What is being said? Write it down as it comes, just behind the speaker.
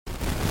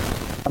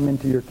come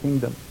into your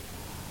kingdom.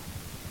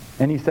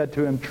 And he said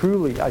to him,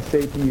 truly, I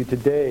say to you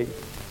today,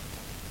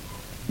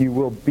 you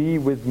will be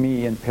with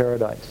me in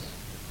paradise.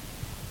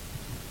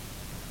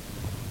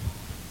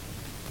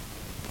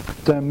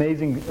 It's an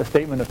amazing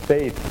statement of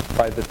faith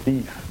by the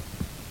thief.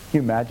 Can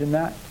you imagine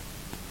that?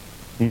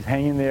 He's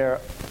hanging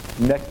there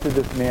next to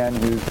this man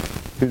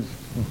who's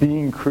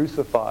being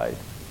crucified.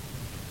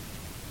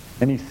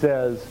 And he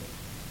says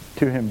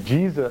to him,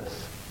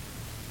 Jesus,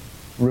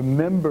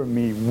 remember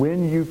me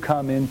when you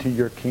come into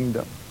your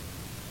kingdom.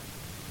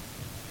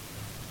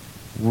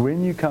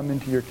 When you come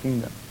into your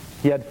kingdom.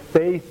 He had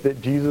faith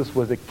that Jesus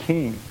was a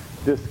king.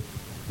 This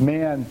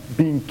man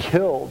being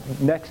killed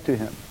next to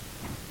him.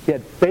 He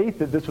had faith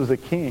that this was a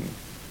king.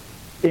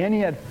 And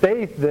he had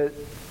faith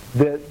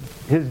that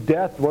his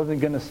death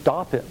wasn't going to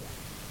stop him.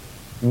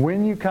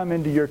 When you come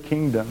into your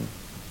kingdom,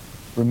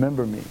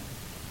 remember me.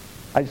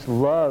 I just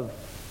love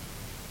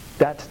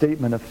that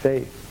statement of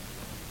faith.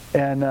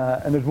 And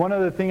there's one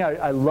other thing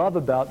I love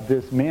about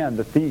this man,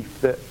 the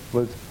thief, that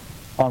was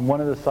on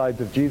one of the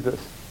sides of Jesus.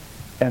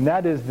 And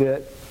that is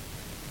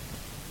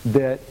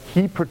that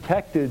he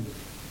protected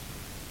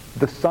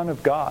the Son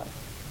of God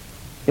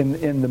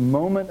in the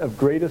moment of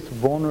greatest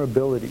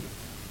vulnerability.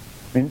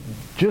 I mean,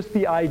 just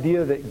the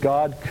idea that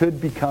God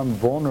could become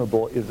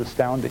vulnerable is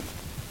astounding.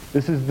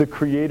 This is the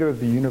creator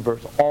of the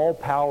universe. All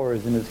power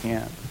is in his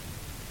hand.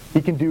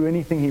 He can do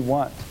anything he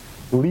wants.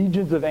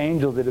 Legions of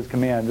angels at his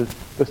command.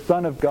 The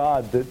Son of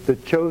God, the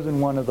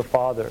chosen one of the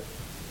Father,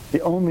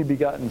 the only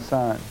begotten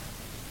Son.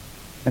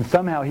 And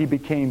somehow he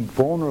became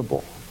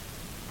vulnerable.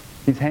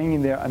 He's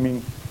hanging there. I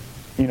mean,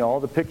 you know, all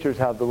the pictures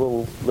have the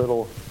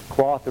little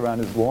cloth around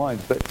his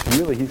loins, but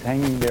really he's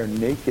hanging there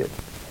naked,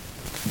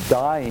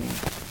 dying,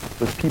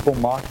 with people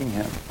mocking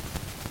him.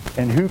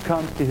 And who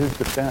comes to his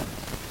defense?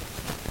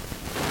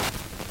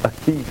 A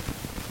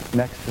thief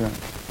next to him.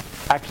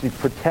 Actually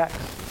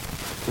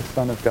protects the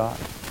Son of God.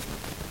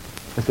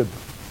 It's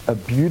a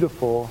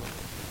beautiful,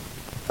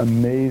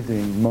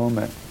 amazing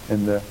moment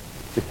in the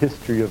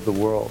history of the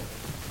world.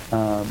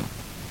 I'm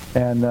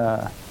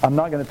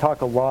not going to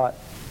talk a lot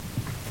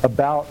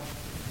about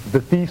the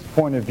thief's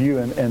point of view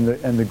and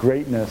the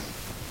greatness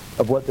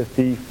of what the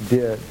thief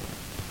did.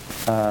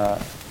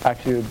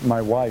 Actually,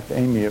 my wife,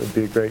 Amy, it would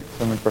be a great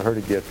sermon for her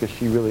to give because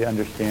she really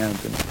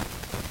understands and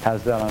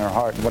has that on her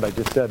heart. And what I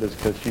just said is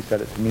because she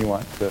said it to me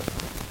once, so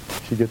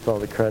she gets all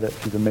the credit.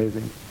 She's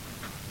amazing.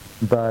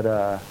 But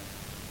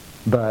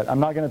I'm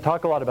not going to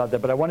talk a lot about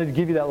that, but I wanted to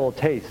give you that little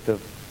taste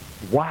of,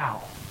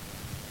 wow,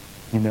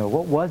 you know,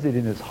 what was it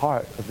in his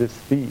heart of this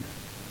thief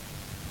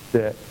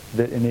that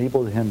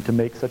enabled him to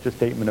make such a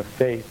statement of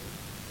faith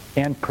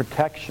and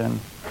protection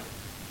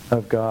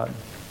of God.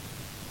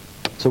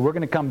 So we're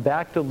going to come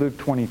back to Luke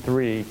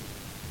 23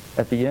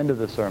 at the end of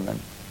the sermon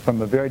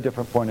from a very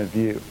different point of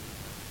view.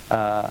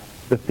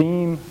 The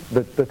theme,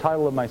 the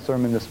title of my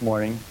sermon this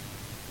morning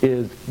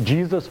is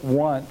Jesus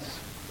wants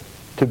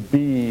to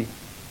be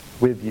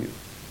with you.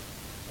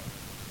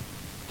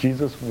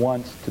 Jesus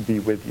wants to be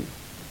with you.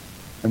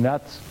 And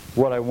that's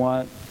what I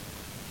want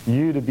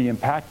you to be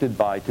impacted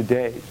by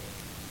today,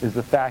 is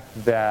the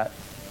fact that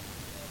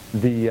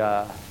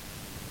the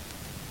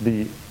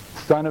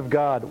Son of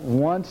God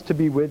wants to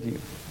be with you.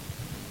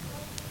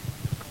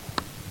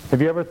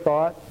 Have you ever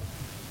thought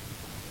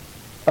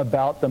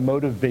about the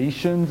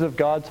motivations of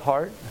God's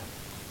heart?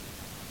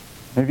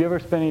 Have you ever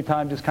spent any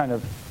time just kind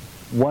of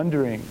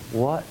wondering,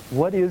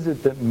 what is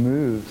it that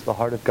moves the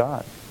heart of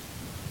God?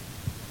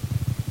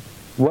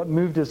 What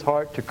moved his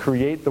heart to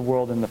create the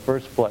world in the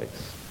first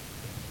place?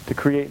 To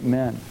create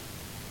men?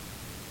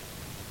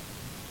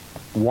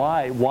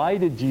 Why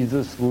did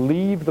Jesus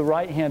leave the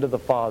right hand of the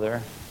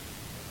Father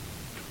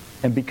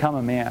and become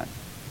a man?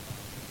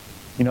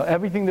 You know,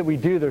 everything that we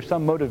do, there's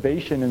some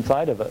motivation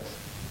inside of us.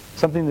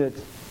 Something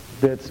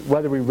that's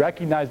whether we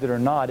recognize it or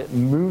not, it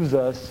moves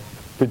us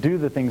to do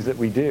the things that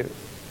we do.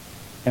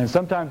 And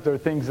sometimes there are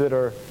things that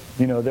are,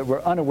 you know, that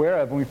we're unaware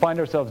of, and we find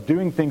ourselves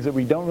doing things that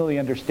we don't really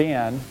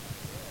understand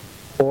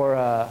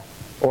or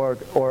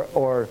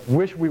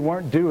wish we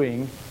weren't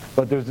doing,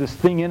 but there's this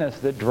thing in us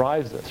that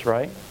drives us,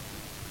 right?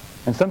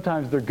 And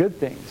sometimes they're good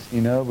things.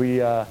 You know, we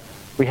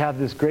have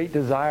this great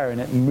desire,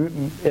 and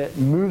it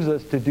moves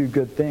us to do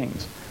good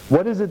things.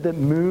 What is it that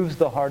moves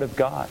the heart of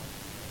God?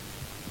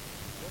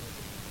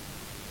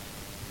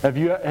 Have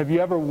you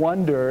ever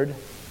wondered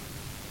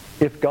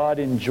if God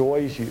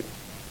enjoys you?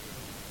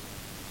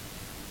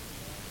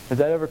 Has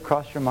that ever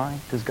crossed your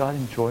mind? Does God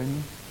enjoy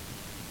me?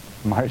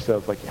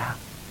 Marcel's like, yeah,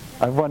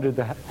 I've wondered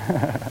that.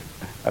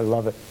 I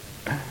love it.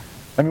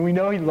 I mean, we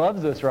know he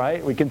loves us,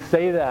 right? We can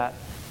say that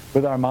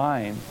with our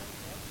minds.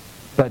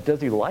 But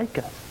does he like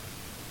us?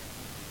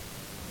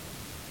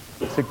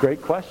 It's a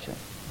great question.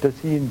 Does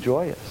he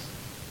enjoy us?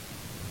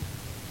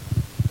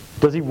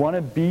 Does he want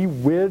to be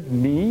with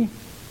me?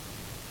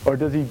 Or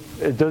does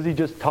he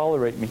just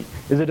tolerate me?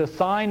 Is it a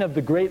sign of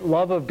the great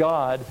love of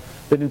God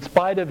that in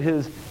spite of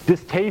his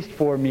distaste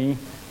for me,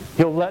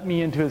 he'll let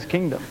me into his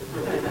kingdom?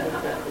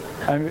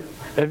 I mean,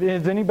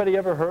 has anybody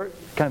ever heard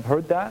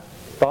that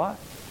thought?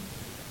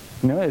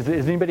 Has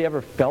anybody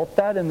ever felt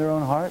that in their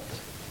own hearts?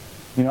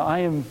 I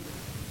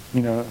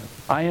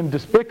am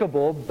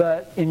despicable,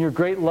 but in your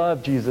great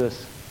love,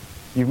 Jesus,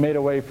 you've made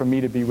a way for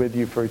me to be with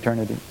you for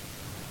eternity.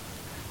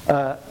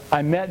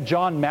 I met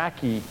John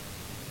Mackey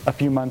a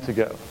few months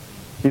ago.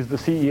 He's the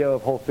CEO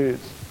of Whole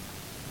Foods.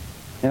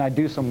 And I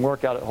do some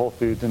work out at Whole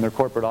Foods in their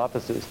corporate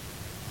offices.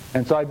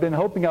 And so I've been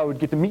hoping I would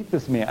get to meet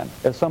this man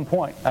at some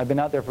point. I've been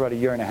out there for about a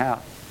year and a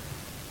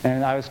half.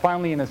 And I was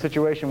finally in a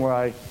situation where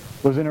I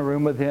was in a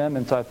room with him,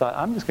 and so I thought,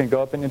 I'm just going to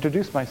go up and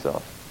introduce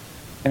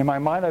myself. And in my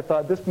mind, I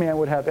thought this man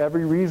would have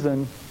every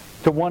reason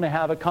to want to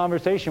have a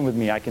conversation with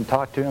me. I can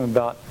talk to him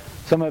about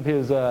some of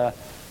his,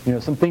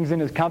 some things in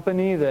his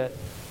company that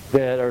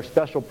are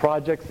special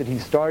projects that he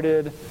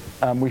started.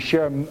 We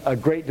share a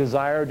great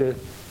desire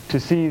to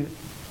see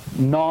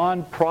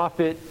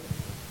non-profit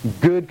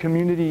good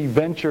community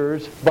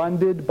ventures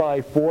funded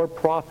by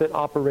for-profit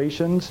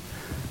operations.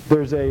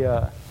 There's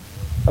a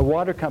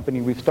water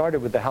company we've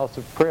started with the House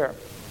of Prayer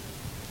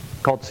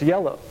called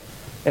Cielo.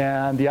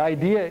 And the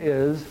idea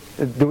is,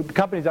 the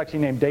company's actually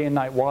named Day and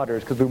Night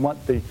Waters because we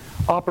want the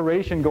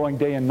operation going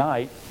day and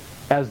night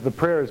as the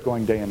prayer is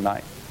going day and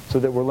night, so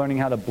that we're learning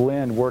how to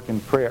blend work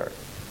and prayer.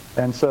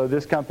 And so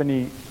this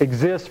company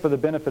exists for the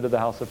benefit of the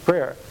House of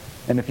Prayer.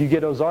 And if you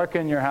get Ozarka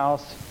in your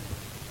house,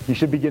 you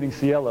should be getting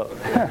Cielo.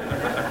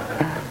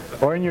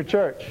 Or in your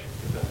church.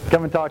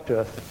 Come and talk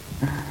to us.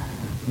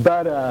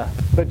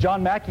 But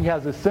John Mackey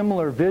has a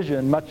similar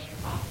vision, much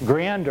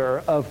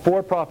grander, of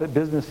for-profit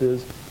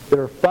businesses that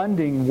are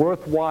funding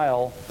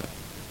worthwhile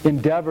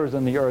endeavors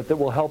on the earth that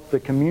will help the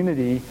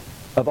community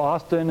of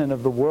Austin and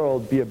of the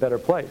world be a better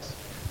place.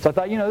 So I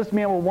thought, this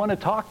man will want to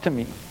talk to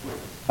me.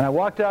 And I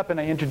walked up and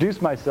I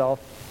introduced myself,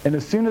 and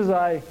as soon as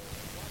I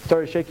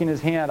started shaking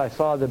his hand, I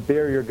saw the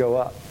barrier go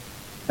up.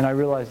 And I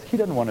realized he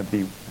doesn't want to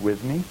be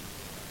with me.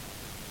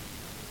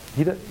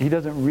 He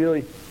doesn't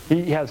really.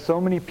 He has so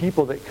many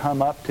people that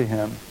come up to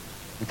him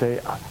and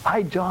say,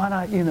 "Hi, John.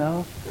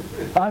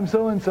 I'm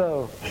so and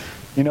so,"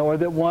 or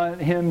that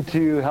want him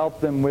to help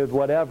them with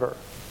whatever.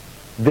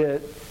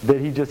 That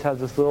he just has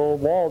this little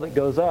wall that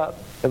goes up.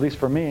 At least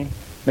for me.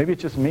 Maybe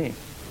it's just me.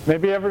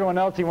 Maybe everyone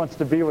else he wants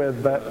to be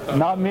with, but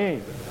not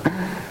me.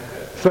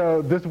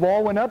 So this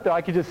wall went up there.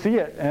 I could just see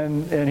it,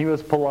 and he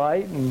was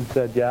polite and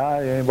said,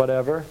 "Yeah,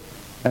 whatever."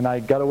 And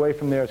I got away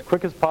from there as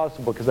quick as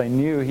possible because I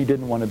knew he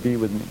didn't want to be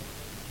with me.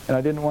 And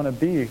I didn't want to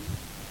be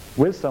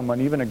with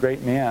someone, even a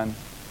great man,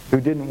 who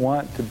didn't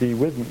want to be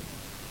with me.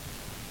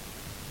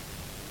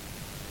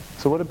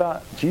 So what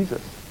about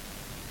Jesus?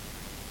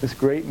 This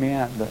great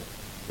man,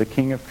 the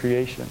King of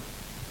creation.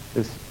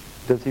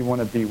 Does he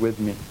want to be with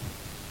me?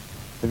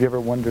 Have you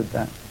ever wondered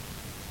that?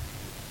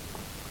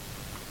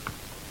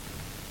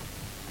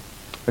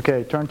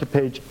 Okay, turn to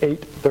page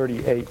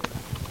 838.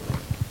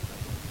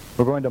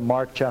 We're going to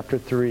Mark chapter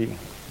 3.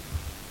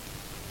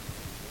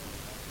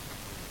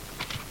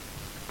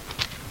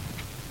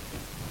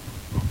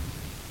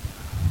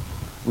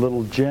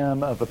 Little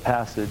gem of a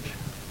passage.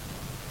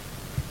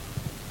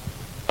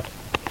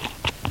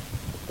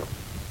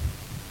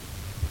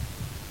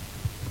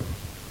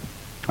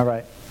 All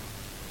right,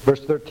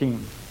 verse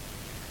 13.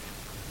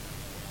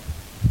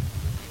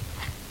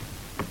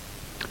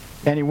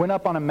 And he went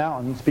up on a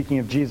mountain, speaking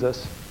of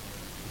Jesus,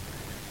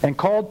 and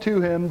called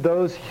to him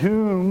those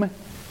whom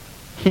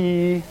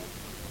he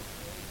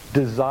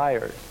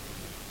desired.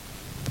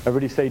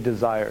 Everybody say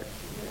desired.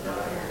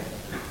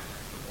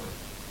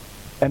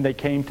 And they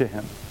came to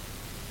him.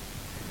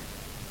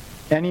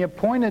 And he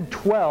appointed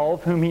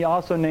 12, whom he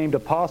also named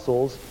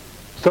apostles,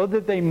 so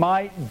that they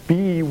might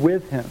be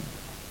with him.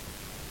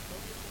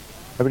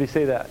 Everybody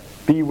say that.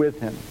 Be with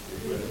him.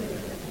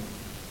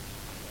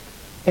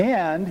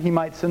 And he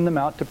might send them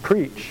out to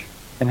preach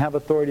and have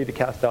authority to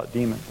cast out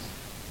demons.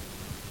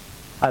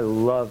 I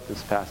love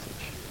this passage.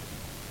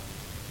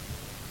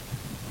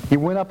 He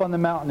went up on the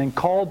mountain and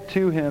called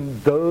to him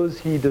those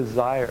he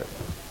desired.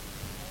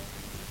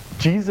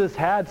 Jesus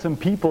had some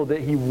people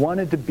that he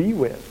wanted to be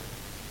with.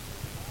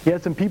 He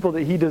had some people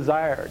that he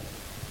desired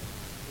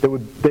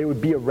that they would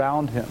be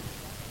around him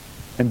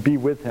and be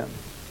with him.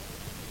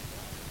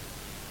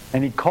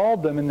 And he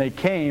called them and they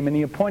came, and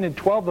he appointed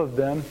 12 of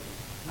them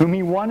whom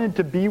he wanted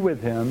to be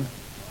with him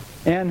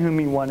and whom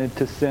he wanted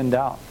to send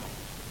out.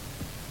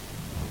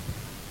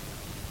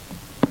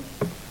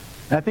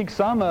 And I think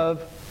some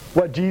of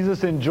what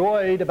Jesus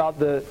enjoyed about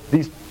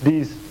these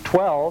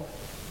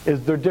 12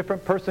 is their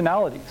different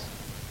personalities.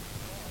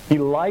 He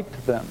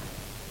liked them.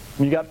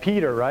 You got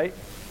Peter, right?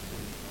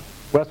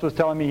 Wes was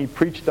telling me he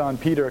preached on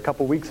Peter a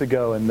couple weeks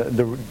ago, and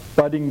the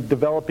budding,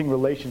 developing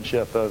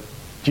relationship of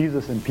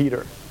Jesus and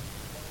Peter.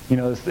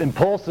 This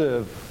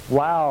impulsive,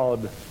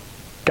 loud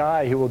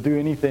guy who will do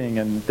anything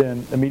and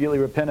then immediately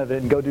repent of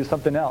it and go do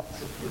something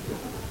else.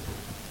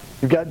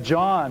 You've got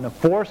John, a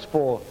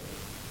forceful,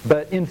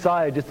 but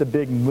inside just a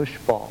big mush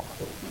ball.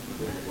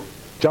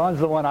 John's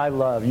the one I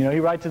love. He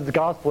writes his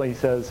gospel, he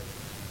says,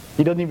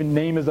 he doesn't even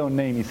name his own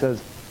name. He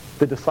says,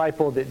 the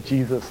disciple that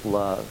Jesus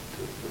loved.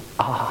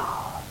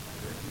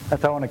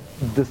 That's how I want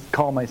to just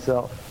call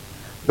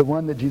myself. The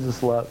one that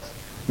Jesus loves.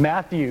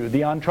 Matthew,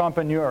 the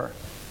entrepreneur,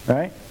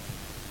 right?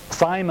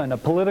 Simon, a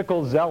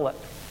political zealot.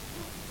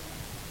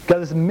 Got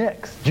this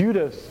mix.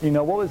 Judas,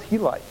 what was he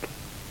like?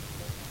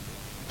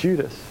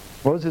 Judas,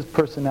 what was his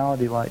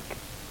personality like?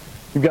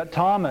 You've got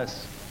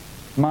Thomas,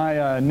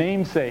 my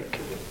namesake,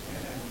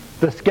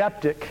 the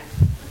skeptic.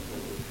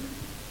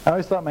 I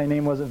always thought my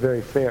name wasn't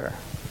very fair.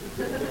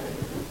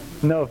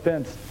 No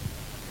offense.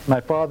 My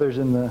father's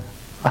in the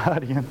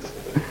audience.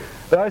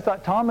 But I always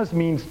thought Thomas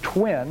means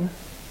twin.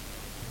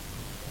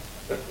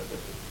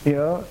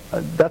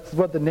 That's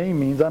what the name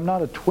means. I'm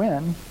not a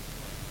twin.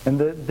 And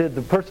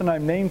the person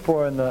I'm named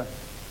for in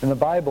the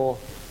Bible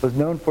was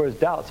known for his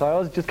doubt. So I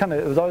was just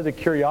it was always a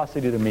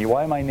curiosity to me.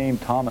 Why am I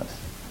named Thomas?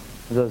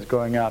 As I was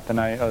growing up, and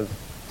I was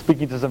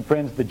speaking to some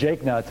friends, the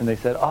Jake Nuts, and they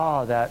said,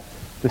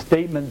 the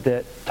statement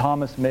that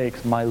Thomas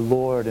makes, my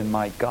Lord and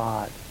my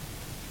God,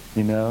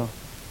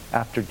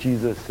 after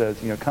Jesus says,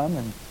 come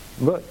and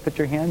look, put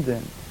your hands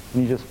in.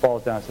 And he just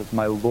falls down and says,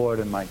 my Lord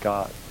and my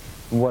God.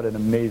 And what an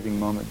amazing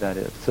moment that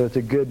is. So it's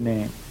a good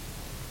name,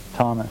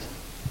 Thomas.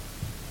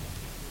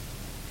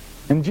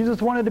 And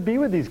Jesus wanted to be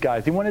with these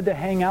guys. He wanted to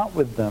hang out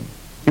with them.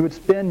 He would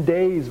spend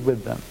days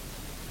with them.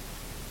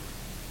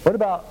 What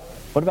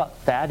about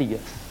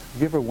Thaddeus?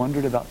 Have you ever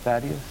wondered about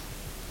Thaddeus?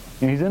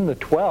 He's in the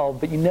 12,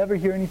 but you never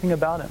hear anything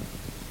about him.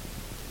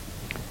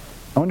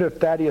 I wonder if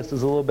Thaddeus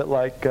is a little bit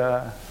like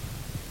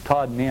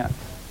Todd Nance,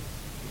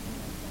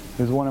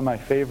 who's one of my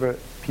favorite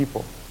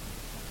people.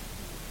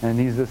 And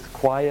he's this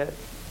quiet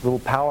little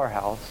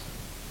powerhouse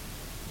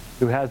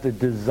who has a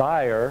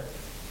desire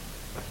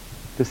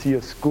to see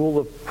a school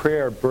of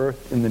prayer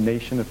birthed in the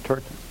nation of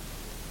Turkey.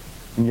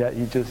 And yet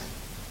he just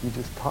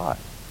taught.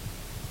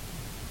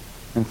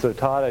 And so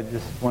Todd, I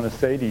just want to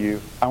say to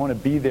you, I want to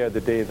be there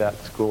the day that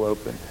school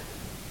opens.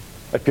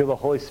 I feel the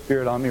Holy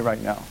Spirit on me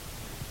right now.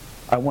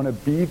 I want to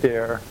be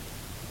there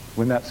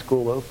when that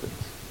school opens.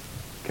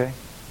 Okay?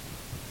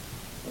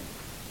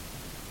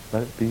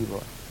 Let it be,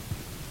 Lord.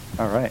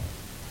 All right.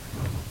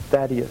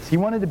 Thaddeus.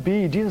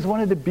 Jesus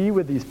wanted to be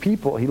with these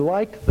people. He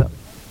liked them.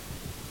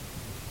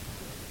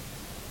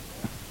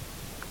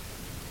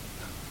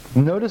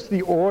 Notice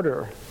the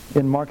order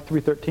in Mark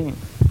 3:13.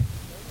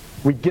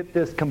 We get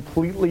this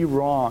completely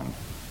wrong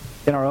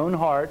in our own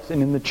hearts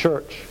and in the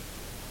church.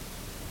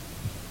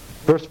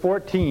 Verse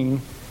 14,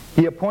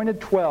 he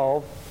appointed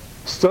 12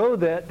 so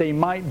that they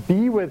might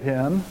be with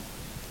him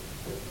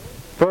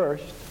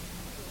first,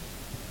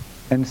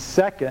 and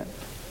second,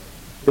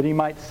 that he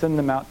might send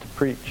them out to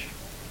preach.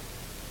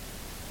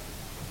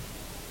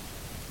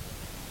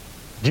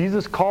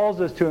 Jesus calls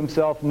us to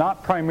himself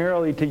not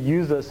primarily to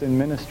use us in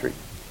ministry.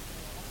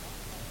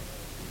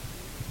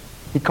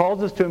 He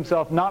calls us to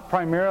himself not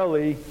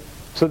primarily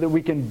so that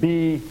we can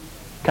be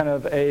kind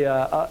of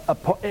a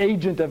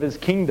agent of his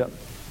kingdom.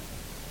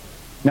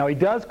 Now, he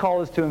does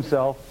call us to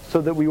himself so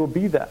that we will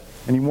be that.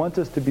 And he wants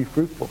us to be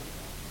fruitful.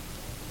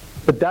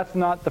 But that's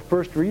not the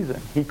first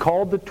reason. He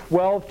called the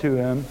 12 to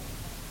him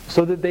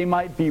so that they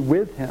might be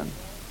with him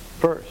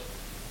first.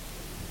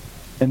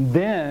 And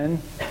then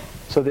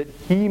so that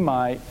he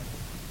might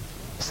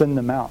send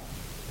them out.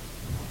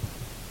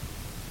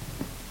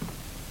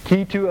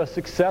 Key to a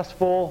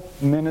successful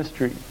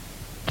ministry.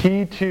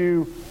 Key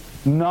to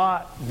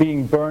not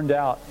being burned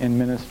out in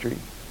ministry.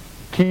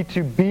 Key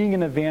to being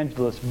an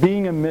evangelist,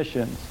 being a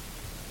missions,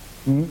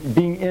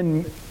 being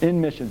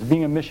in missions,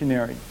 being a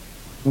missionary,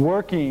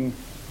 working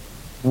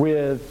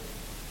with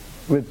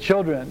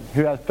children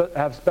who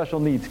have special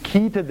needs.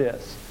 Key to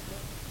this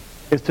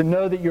is to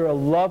know that you're a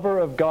lover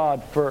of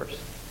God first,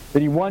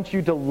 that he wants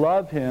you to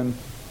love him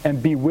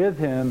and be with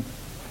him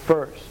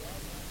first,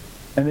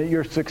 and that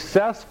you're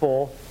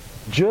successful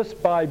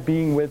just by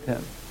being with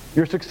him.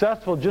 You're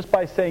successful just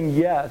by saying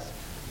yes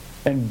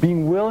and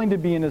being willing to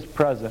be in his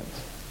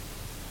presence.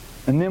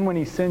 And then when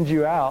he sends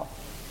you out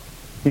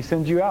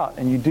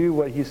and you do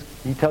what he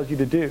tells you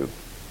to do.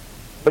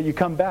 But you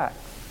come back.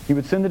 He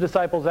would send the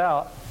disciples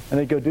out and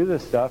they'd go do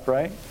this stuff,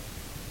 right?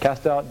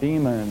 Cast out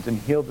demons and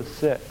heal the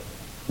sick.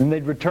 And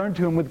they'd return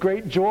to him with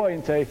great joy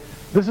and say,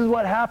 this is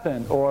what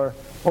happened. Or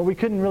we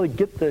couldn't really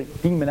get the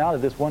demon out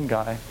of this one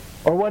guy.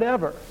 Or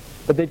whatever.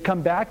 But they'd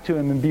come back to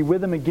him and be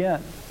with him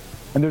again.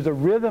 And there's a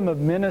rhythm of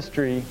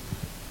ministry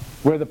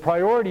where the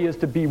priority is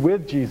to be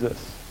with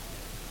Jesus.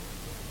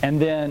 And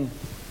then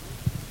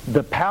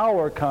the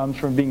power comes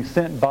from being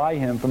sent by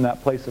him from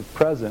that place of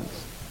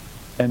presence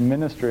and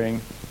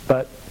ministering.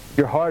 But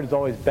your heart is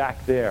always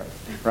back there,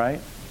 right?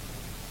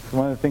 It's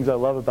one of the things I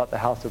love about the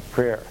house of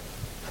prayer.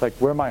 It's like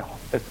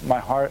it's my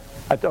heart.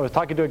 I was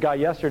talking to a guy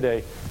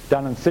yesterday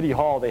down in City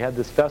Hall. They had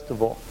this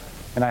festival.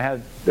 And I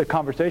had a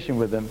conversation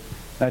with him.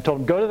 And I told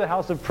him, go to the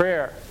house of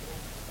prayer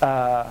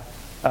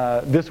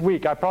this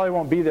week. I probably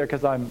won't be there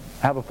because I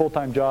have a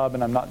full-time job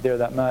and I'm not there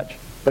that much.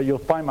 But you'll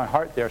find my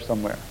heart there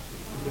somewhere.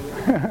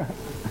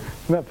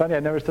 Isn't that funny? I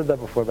never said that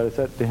before, but I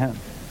said it to him.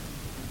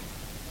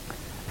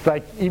 It's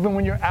like even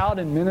when you're out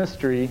in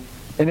ministry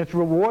and it's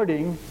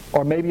rewarding,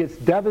 or maybe it's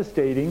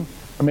devastating,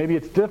 or maybe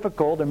it's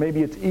difficult, or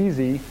maybe it's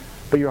easy,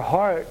 but your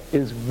heart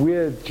is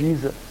with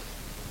Jesus.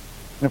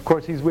 And of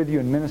course, he's with you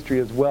in ministry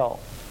as well.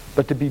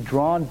 but to be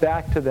drawn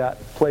back to that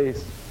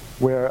place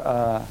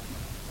where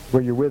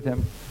you're with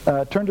him.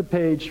 Turn to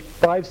page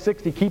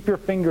 560. Keep your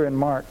finger in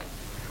Mark.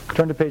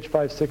 Turn to page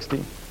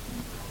 560.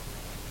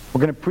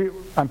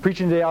 I'm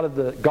preaching today out of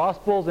the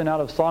Gospels and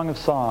out of Song of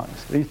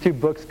Songs. These two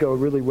books go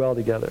really well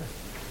together.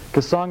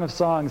 Because Song of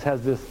Songs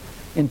has this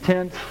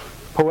intense,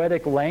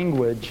 poetic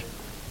language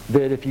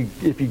that if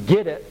you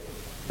get it,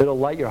 it'll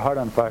light your heart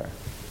on fire.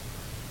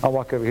 I'll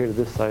walk over here to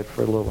this side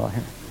for a little while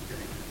here.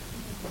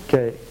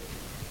 Okay.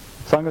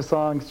 Song of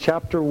Songs,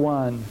 chapter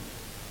 1,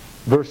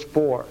 verse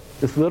 4.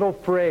 This little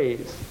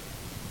phrase.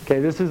 Okay,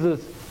 this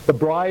is the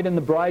bride and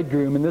the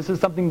bridegroom, and this is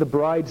something the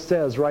bride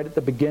says right at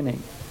the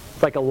beginning.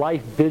 It's like a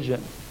life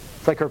vision.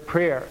 It's like her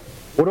prayer.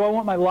 What do I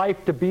want my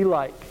life to be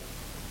like?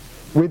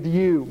 With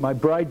you, my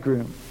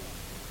bridegroom.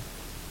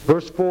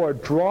 Verse 4,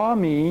 draw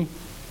me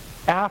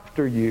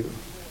after you.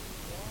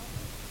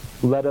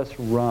 Let us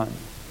run.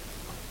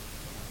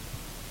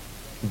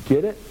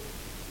 Get it?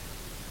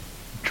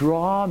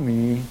 Draw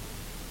me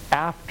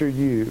after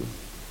you.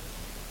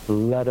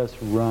 Let us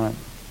run.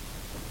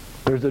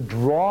 There's a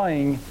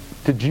drawing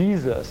to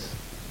Jesus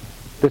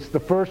that's the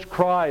first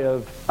cry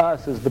of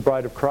us as the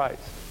bride of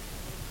Christ.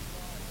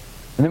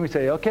 And then we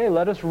say, okay,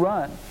 let us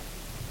run.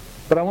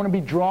 But I want to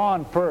be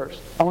drawn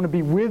first. I want to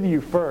be with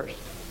you first.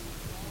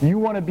 You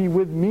want to be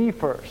with me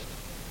first.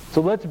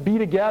 So let's be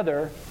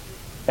together,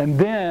 and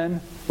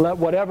then let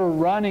whatever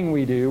running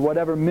we do,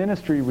 whatever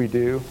ministry we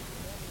do,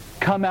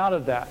 come out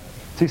of that.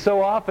 See,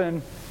 so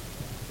often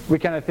we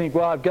kind of think,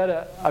 well, I've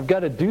got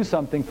to do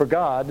something for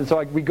God, and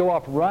so we go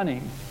off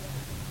running.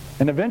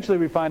 And eventually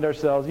we find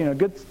ourselves,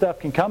 good stuff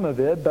can come of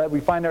it, but we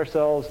find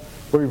ourselves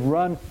where we've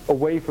run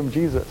away from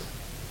Jesus.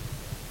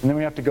 And then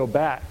we have to go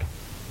back.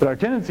 But our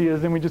tendency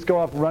is then we just go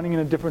off running in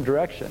a different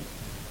direction.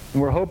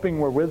 And we're hoping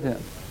we're with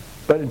Him.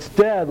 But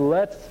instead,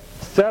 let's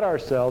set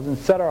ourselves and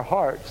set our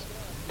hearts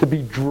to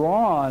be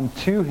drawn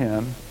to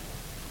Him.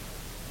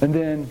 And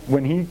then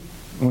when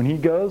He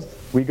goes,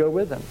 we go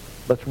with Him.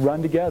 Let's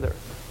run together.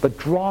 But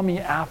draw me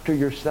after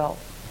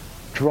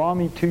yourself. Draw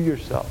me to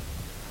yourself.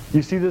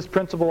 You see this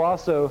principle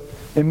also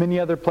in many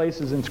other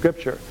places in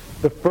Scripture.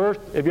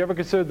 Have you ever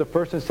considered the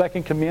first and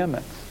second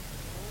commandments?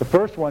 The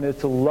first one is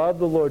to love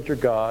the Lord your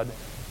God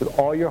with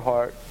all your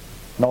heart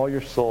and all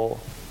your soul,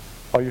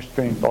 all your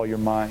strength, all your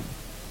mind.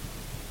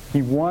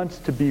 He wants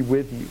to be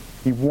with you.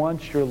 He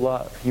wants your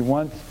love. He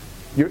wants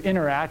your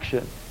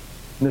interaction.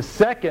 And the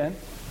second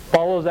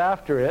follows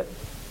after it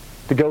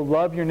to go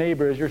love your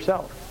neighbor as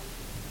yourself.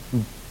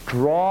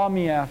 Draw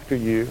me after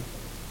you,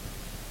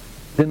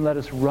 then let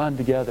us run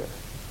together.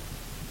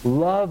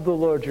 Love the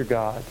Lord your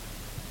God,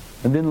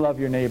 and then love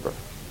your neighbor.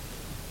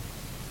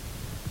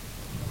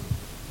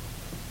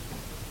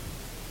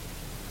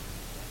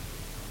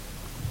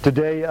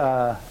 Today,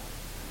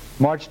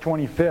 March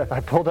 25th,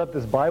 I pulled up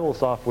this Bible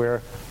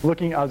software. I was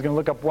going to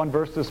look up one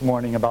verse this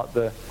morning about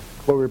what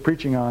we were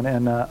preaching on,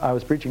 and I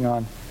was preaching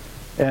on.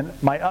 And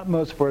my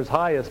utmost for his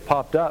highest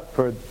popped up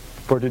for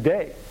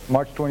today,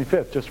 March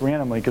 25th, just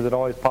randomly, because it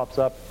always pops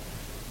up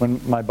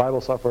when my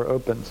Bible software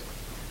opens.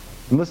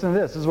 And listen to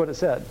this. This is what it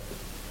said.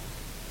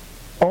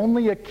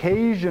 Only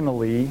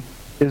occasionally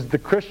is the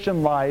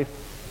Christian life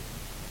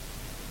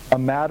a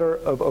matter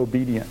of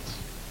obedience.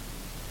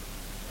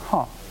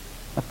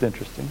 That's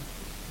interesting.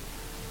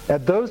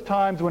 At those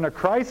times when a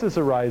crisis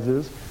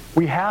arises,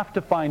 we have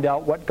to find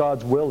out what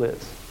God's will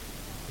is.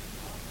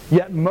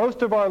 Yet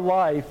most of our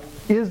life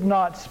is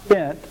not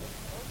spent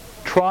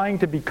trying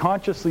to be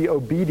consciously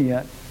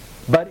obedient,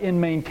 but in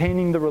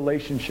maintaining the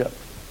relationship.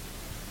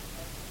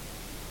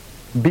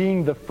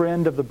 Being the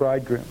friend of the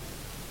bridegroom.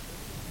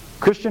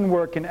 Christian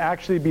work can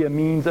actually be a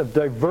means of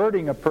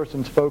diverting a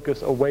person's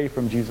focus away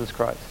from Jesus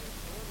Christ.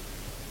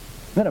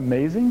 Isn't that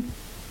amazing?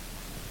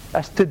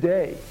 That's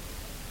today.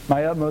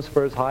 My utmost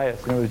for his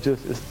highest. And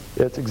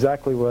it's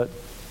exactly what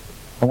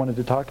I wanted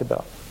to talk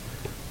about.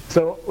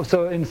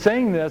 So in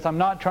saying this, I'm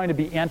not trying to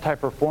be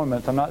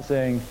anti-performance. I'm not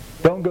saying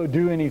don't go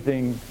do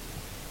anything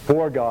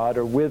for God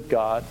or with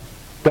God.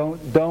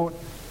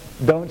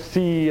 Don't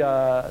see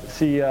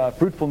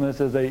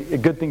fruitfulness as a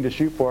good thing to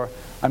shoot for.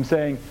 I'm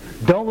saying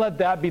don't let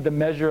that be the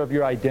measure of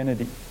your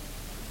identity.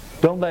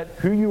 Don't let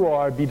who you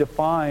are be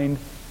defined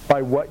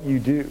by what you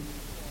do.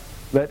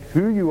 Let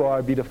who you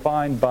are be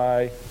defined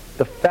by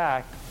the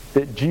fact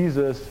that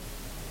Jesus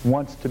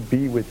wants to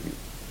be with you.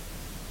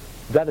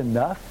 Is that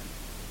enough?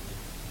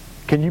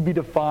 Can you be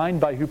defined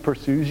by who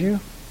pursues you?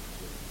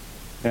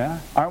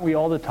 Yeah? Aren't we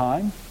all the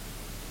time?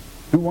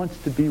 Who wants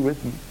to be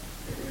with me?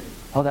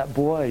 Oh, that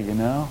boy,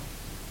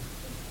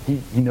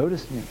 he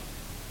noticed me.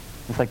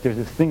 It's like there's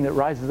this thing that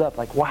rises up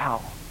like,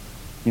 wow,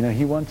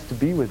 he wants to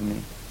be with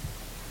me.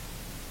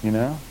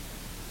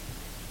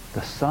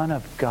 The Son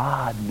of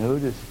God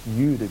noticed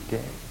you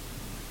today.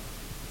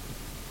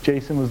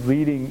 Jason was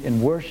leading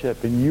in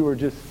worship, and you're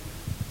just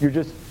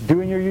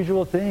doing your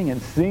usual thing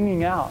and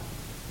singing out.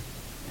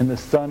 And the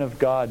Son of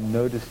God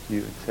noticed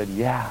you and said,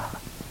 yeah,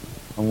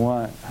 I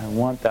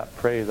want that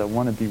praise. I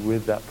want to be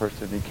with that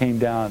person. He came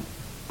down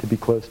to be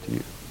close to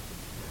you.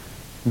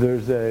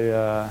 There's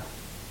a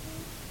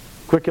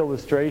quick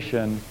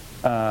illustration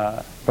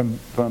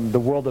from the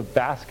world of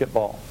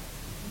basketball,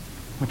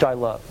 which I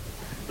love.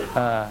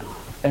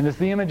 And it's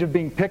the image of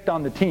being picked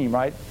on the team,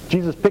 right?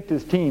 Jesus picked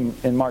his team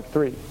in Mark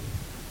 3.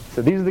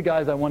 So these are the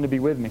guys I want to be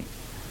with me.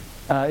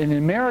 In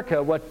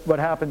America, what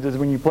happens is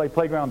when you play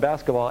playground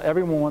basketball,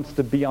 everyone wants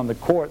to be on the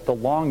court the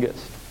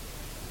longest.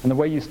 And the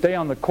way you stay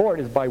on the court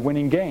is by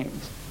winning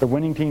games. The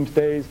winning team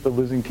stays, the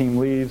losing team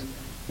leaves.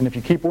 And if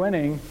you keep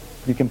winning,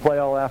 you can play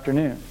all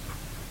afternoon.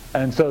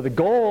 And so the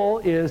goal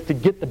is to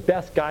get the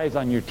best guys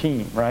on your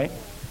team, right?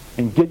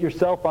 And get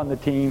yourself on the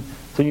team.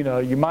 So,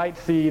 you might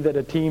see that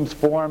a team's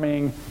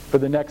forming for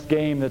the next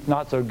game that's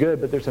not so good,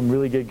 but there's some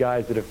really good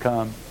guys that have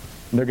come,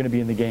 and they're going to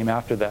be in the game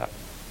after that.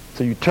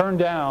 So you turn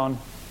down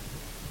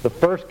the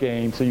first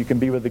game so you can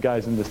be with the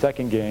guys in the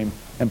second game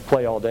and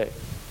play all day.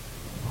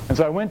 And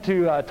so I went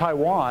to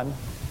Taiwan,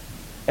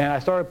 and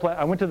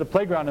I went to the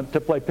playground to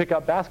play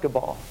pickup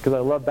basketball because I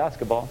love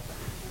basketball.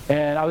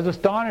 And I was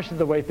astonished at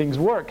the way things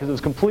work because it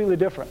was completely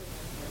different.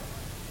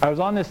 I was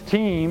on this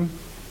team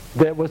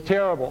that was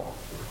terrible.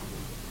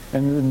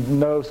 And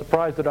no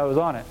surprise that I was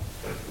on it.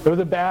 It was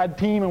a bad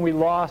team and we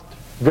lost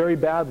very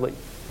badly.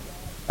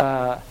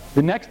 The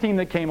next team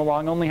that came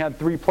along only had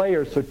 3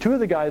 players, so 2 of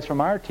the guys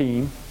from our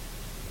team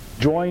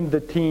joined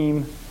the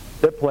team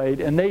that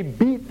played, and they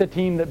beat the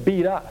team that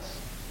beat us,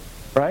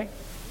 right?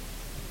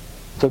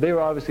 So they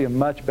were obviously a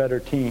much better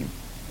team.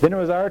 Then it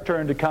was our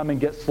turn to come and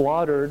get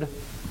slaughtered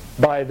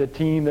by the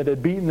team that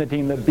had beaten the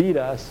team that beat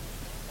us,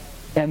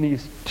 and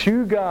these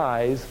 2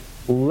 guys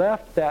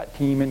left that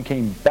team and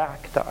came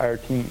back to our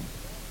team.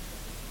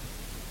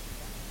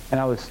 And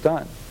I was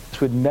stunned.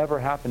 This would never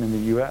happen in the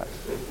U.S.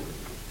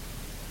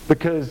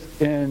 Because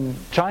in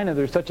China,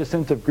 there's such a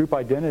sense of group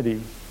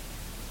identity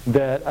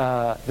that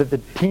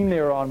the team they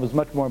were on was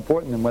much more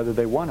important than whether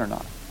they won or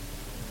not.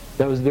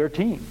 That was their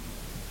team.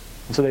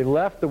 And so they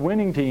left the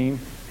winning team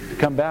to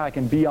come back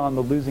and be on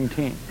the losing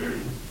team.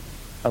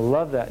 I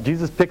love that.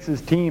 Jesus picks his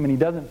team, and he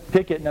doesn't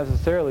pick it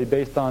necessarily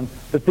based on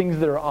the things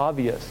that are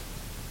obvious.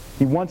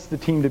 He wants the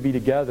team to be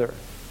together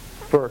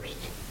first.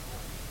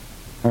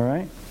 All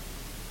right?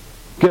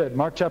 Good.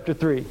 Mark chapter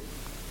 3.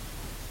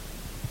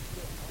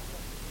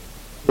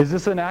 Is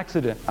this an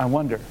accident? I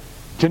wonder.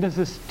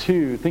 Genesis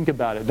 2. Think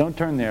about it. Don't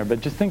turn there,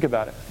 but just think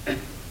about it.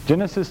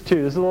 Genesis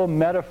 2. This is a little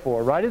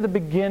metaphor. Right at the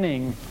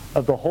beginning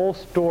of the whole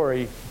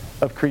story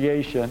of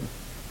creation,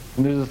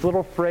 and there's this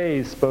little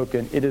phrase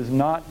spoken, "It is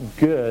not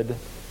good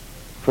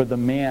for the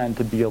man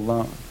to be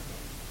alone."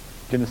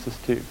 Genesis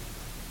 2.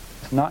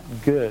 It's not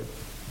good,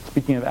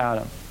 speaking of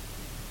Adam,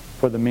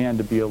 for the man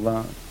to be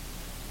alone.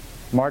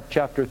 Mark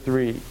chapter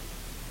 3.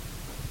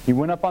 He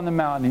went up on the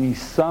mountain and he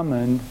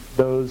summoned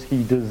those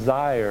he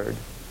desired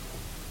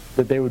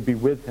that they would be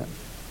with him.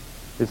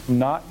 It's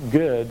not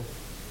good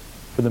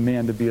for the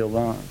man to be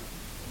alone.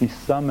 He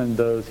summoned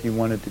those he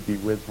wanted to be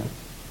with him.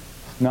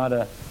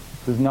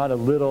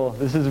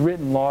 This is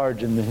written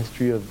large in the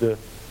history of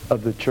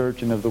the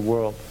church and of the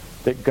world,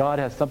 that God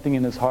has something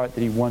in his heart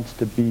that he wants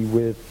to be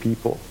with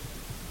people.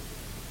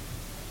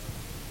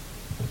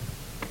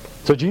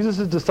 So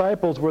Jesus'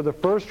 disciples were the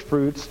first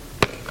fruits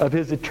of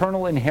his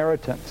eternal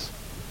inheritance.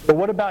 But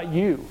what about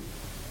you?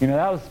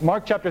 That was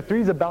Mark chapter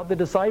 3 is about the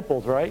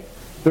disciples, right?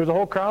 There's a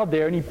whole crowd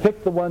there, and he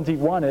picked the ones he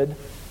wanted,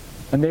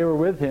 and they were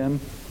with him.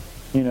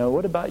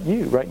 What about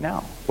you right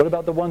now? What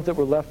about the ones that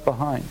were left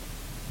behind?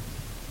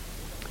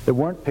 That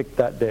weren't picked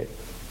that day.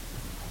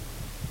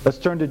 Let's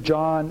turn to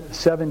John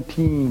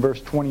 17,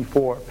 verse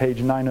 24,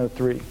 page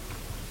 903.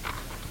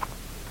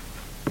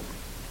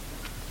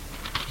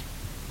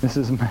 This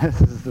is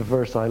the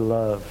verse I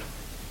love.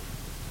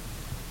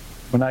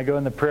 When I go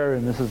in the prayer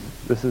room, this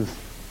is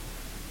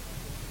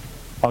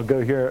I'll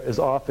go here as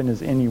often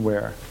as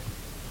anywhere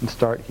and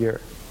start here.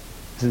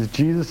 This is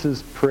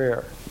Jesus'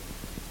 prayer.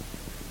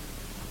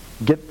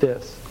 Get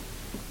this.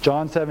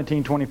 John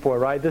 17:24,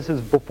 right? This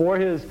is before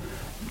his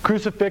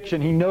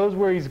crucifixion. He knows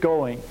where he's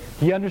going.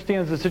 He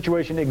understands the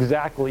situation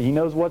exactly. He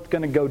knows what's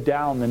going to go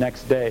down the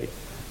next day.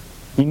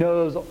 He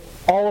knows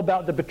all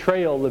about the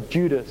betrayal of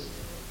Judas.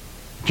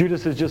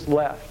 Judas has just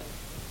left.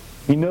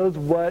 He knows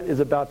what is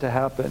about to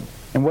happen.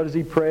 And what does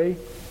he pray?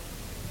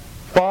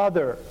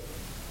 Father.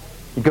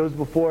 He goes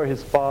before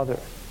his Father.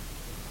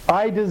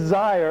 I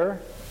desire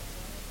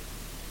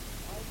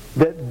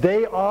that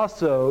they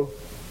also,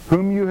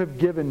 whom you have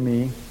given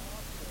me,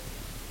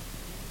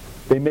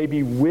 they may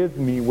be with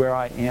me where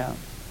I am.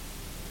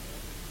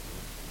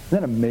 Isn't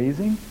that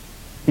amazing?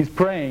 He's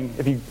praying,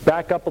 if you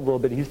back up a little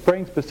bit, he's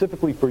praying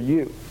specifically for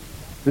you.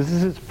 This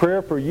is his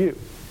prayer for you.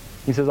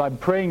 He says, I'm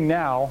praying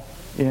now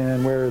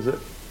in, where is it?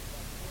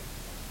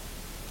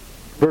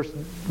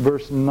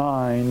 Verse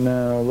 9,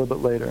 a little bit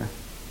later.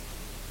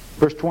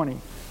 Verse 20.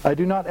 I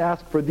do not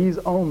ask for these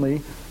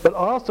only, but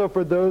also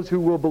for those who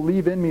will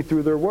believe in me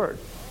through their word.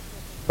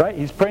 Right?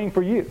 He's praying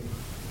for you.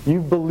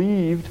 You've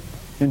believed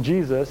in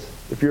Jesus,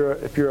 if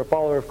you're a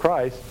follower of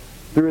Christ,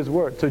 through his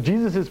word. So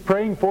Jesus is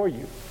praying for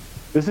you.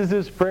 This is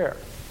his prayer.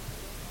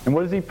 And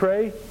what does he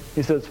pray?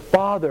 He says,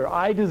 Father,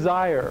 I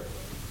desire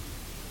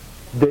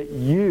that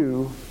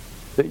you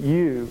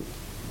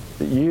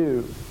that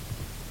you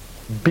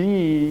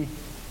be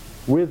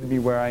with me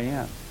where I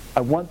am.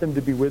 I want them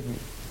to be with me.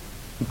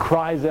 He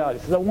cries out. He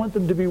says, I want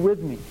them to be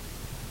with me.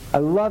 I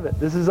love it.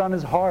 This is on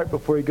his heart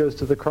before he goes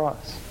to the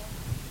cross.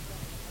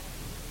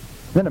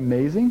 Isn't that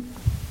amazing?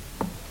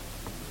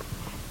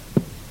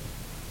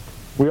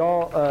 We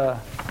all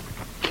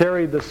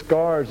carry the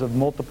scars of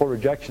multiple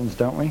rejections,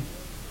 don't we?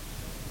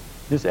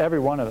 Just every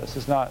one of us.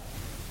 It's not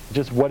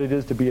just what it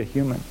is to be a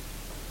human.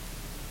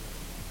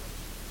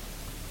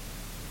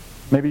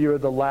 Maybe you're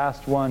the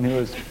last one who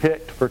was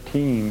picked for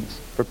teams,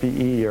 for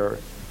PE, or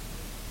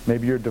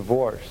maybe you're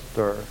divorced,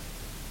 or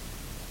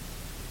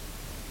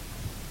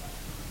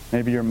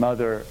maybe your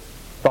mother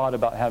thought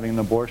about having an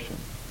abortion.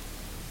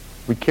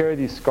 We carry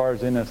these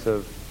scars in us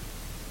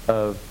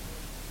of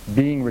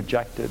being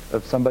rejected,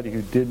 of somebody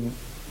who didn't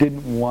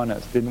want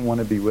us, didn't want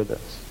to be with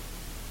us.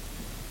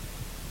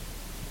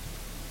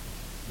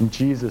 And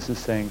Jesus is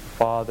saying,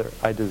 Father,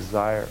 I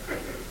desire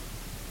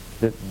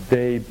that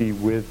they be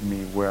with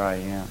me where I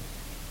am.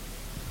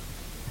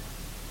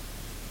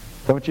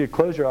 So I want you to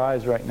close your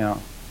eyes right now.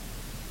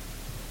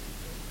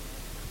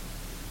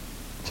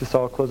 Just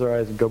all close our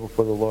eyes and go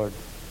before the Lord.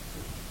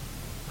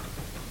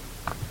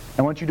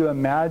 I want you to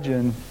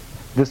imagine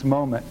this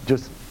moment.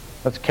 Just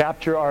let's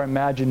capture our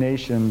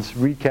imaginations,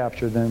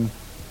 recapture them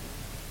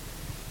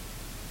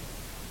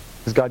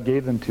as God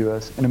gave them to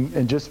us.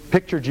 And just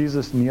picture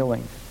Jesus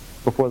kneeling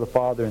before the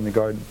Father in the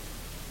garden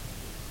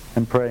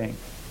and praying.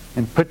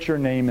 And put your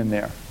name in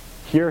there.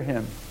 Hear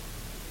him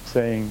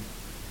saying,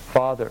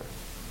 Father,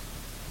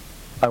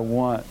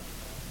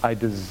 I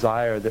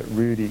desire that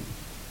Rudy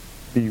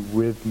be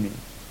with me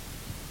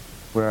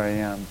where I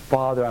am.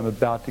 Father, I'm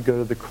about to go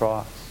to the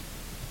cross.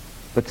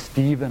 But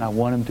Stephen, I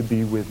want him to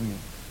be with me.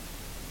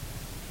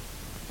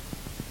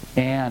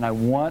 Anne, I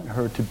want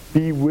her to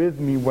be with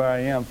me where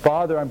I am.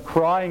 Father, I'm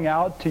crying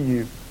out to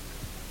you.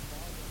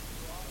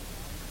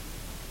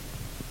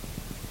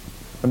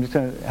 I'm just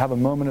going to have a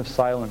moment of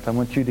silence. I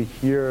want you to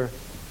hear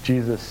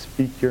Jesus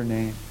speak your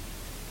name.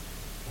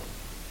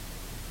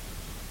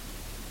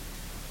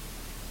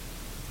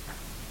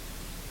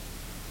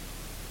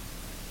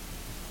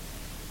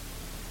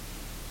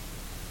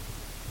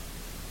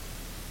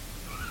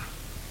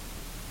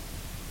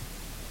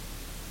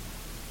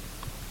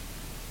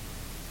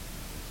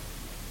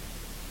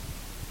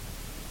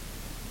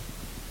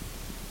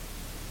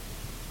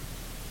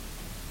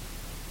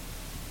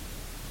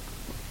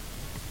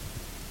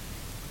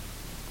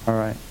 All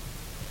right.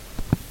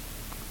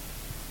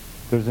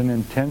 There's an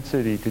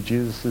intensity to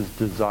Jesus'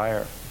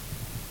 desire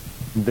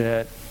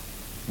that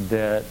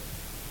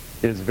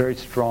is very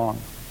strong.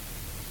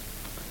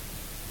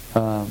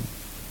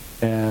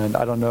 And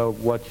I don't know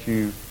what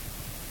you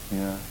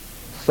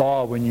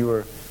saw when you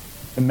were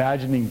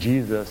imagining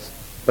Jesus,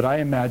 but I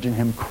imagine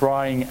him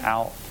crying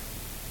out.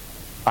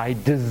 I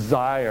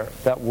desire.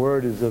 That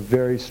word is a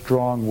very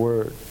strong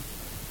word.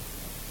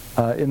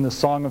 In the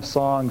Song of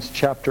Songs,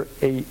 chapter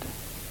 8,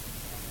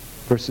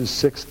 verses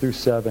 6 through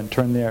 7.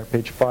 Turn there,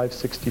 page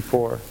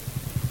 564.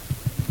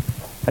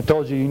 I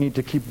told you need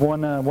to keep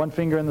one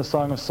finger in the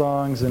Song of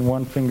Songs and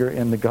one finger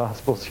in the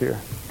Gospels here.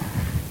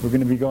 We're going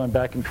to be going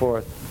back and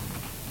forth.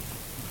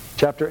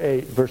 Chapter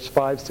 8, verse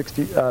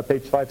 560,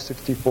 page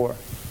 564.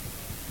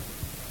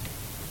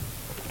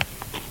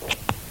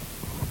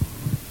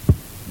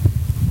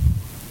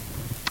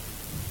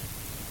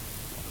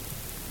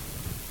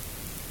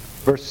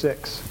 Verse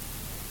 6.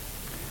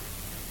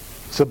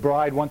 So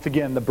bride, once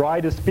again, the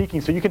bride is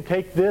speaking. So you can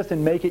take this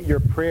and make it your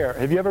prayer.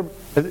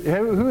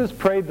 Who has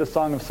prayed the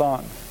Song of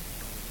Songs?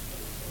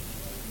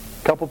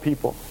 A couple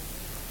people.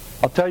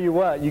 I'll tell you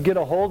what, you get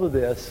a hold of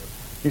this,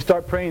 you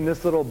start praying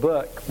this little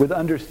book with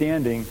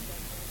understanding,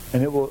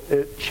 and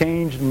it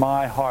changed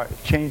my heart,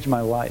 it changed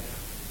my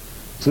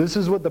life. So this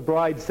is what the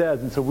bride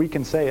says, and so we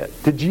can say it.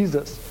 To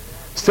Jesus,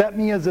 set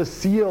me as a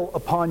seal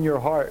upon your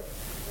heart,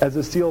 as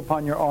a seal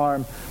upon your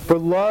arm, for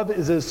love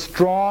is as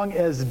strong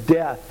as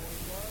death.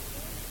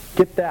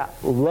 Get that.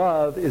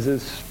 Love is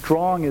as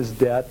strong as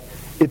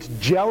death. Its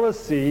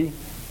jealousy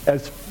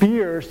as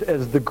fierce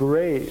as the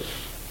grave.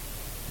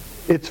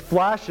 Its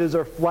flashes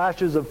are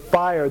flashes of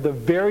fire, the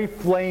very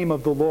flame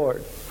of the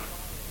Lord.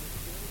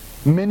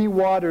 Many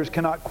waters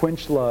cannot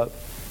quench love,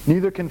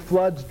 neither can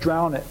floods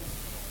drown it.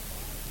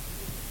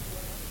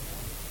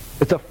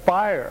 It's a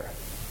fire.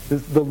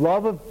 The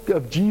love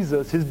of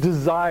Jesus, his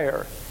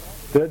desire,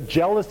 the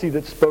jealousy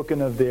that's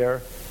spoken of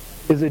there,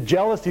 is a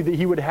jealousy that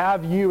he would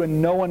have you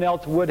and no one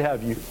else would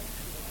have you.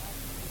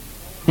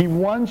 He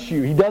wants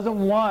you. He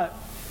doesn't want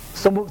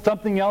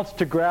something else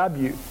to grab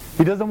you.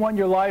 He doesn't want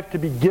your life to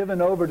be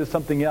given over to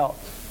something else.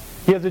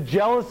 He has a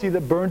jealousy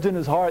that burns in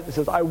his heart that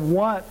says, I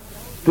want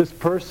this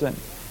person.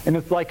 And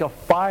it's like a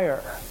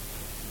fire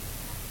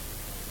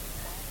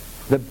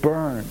that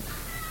burns.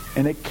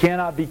 And it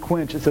cannot be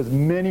quenched. It says,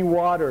 many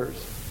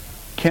waters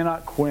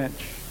cannot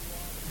quench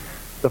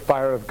the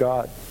fire of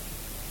God.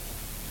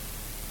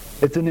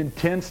 It's an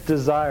intense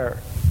desire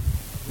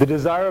The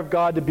desire of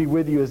God to be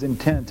with you is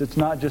intense. It's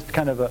not just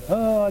kind of a,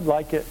 oh, I'd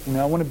like it.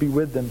 I want to be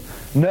with them.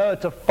 No,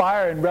 it's a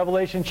fire. In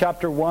Revelation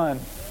chapter 1,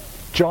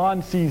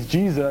 John sees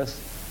Jesus,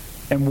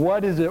 and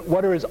what is it?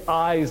 What are his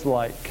eyes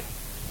like?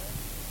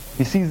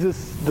 He sees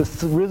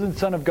this risen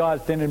Son of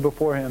God standing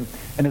before him,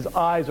 and his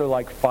eyes are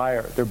like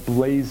fire. They're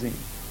blazing.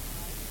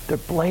 They're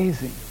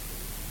blazing.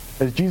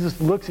 As Jesus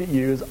looks at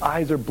you, his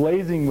eyes are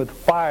blazing with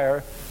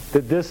fire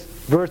that this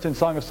verse in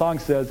Song of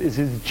Songs says is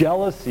his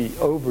jealousy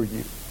over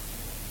you.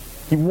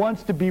 He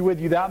wants to be with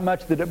you that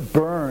much that it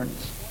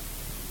burns.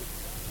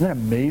 Isn't that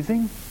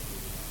amazing?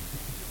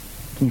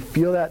 Can you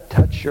feel that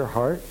touch your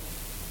heart?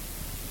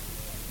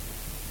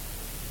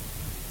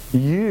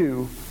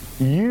 You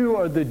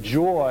are the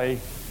joy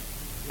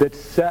that's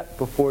set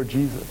before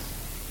Jesus.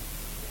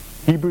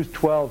 Hebrews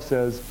 12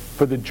 says,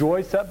 "For the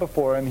joy set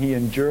before him, he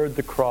endured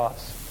the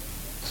cross,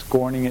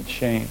 scorning its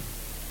shame."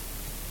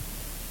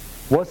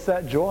 What's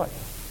that joy?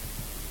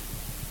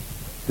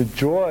 The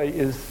joy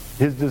is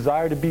his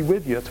desire to be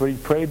with you. That's what he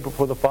prayed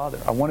before the Father.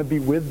 I want to be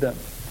with them.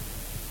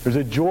 There's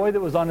a joy that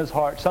was on his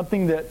heart,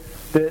 something that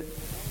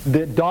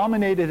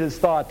dominated his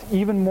thoughts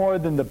even more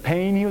than the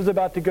pain he was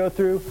about to go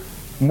through,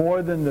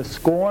 more than the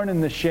scorn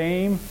and the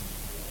shame,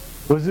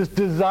 was this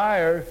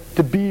desire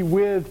to be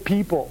with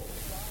people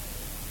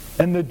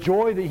and the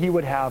joy that he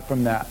would have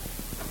from that.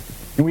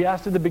 And we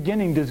asked at the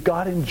beginning, does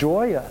God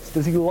enjoy us?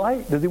 Does he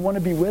want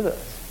to be with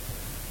us?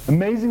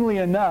 Amazingly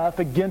enough,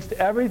 against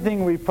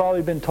everything we've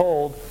probably been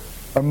told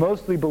or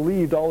mostly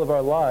believed all of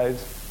our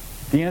lives,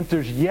 the answer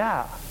is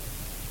yeah,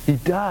 he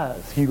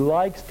does. He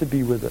likes to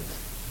be with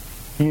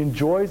us. He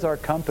enjoys our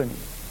company.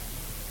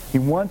 He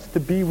wants to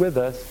be with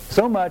us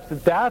so much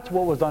that that's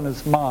what was on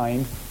his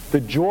mind, the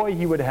joy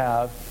he would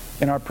have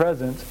in our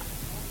presence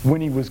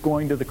when he was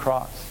going to the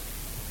cross.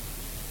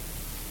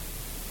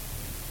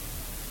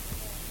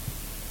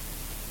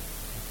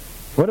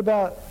 What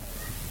about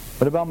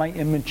my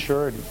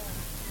immaturity?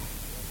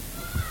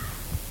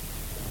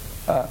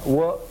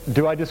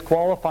 Do I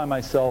disqualify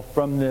myself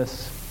from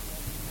this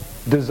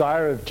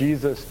desire of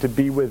Jesus to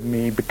be with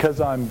me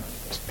because I'm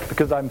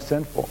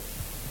sinful,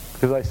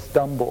 because I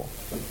stumble?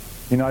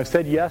 I've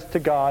said yes to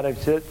God, I've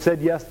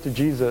said yes to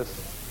Jesus,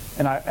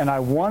 and I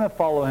want to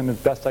follow him as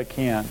best I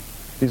can.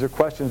 These are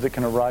questions that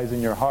can arise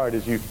in your heart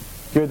as you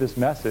hear this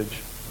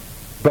message.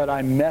 But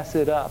I mess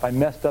it up. I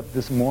messed up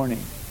this morning.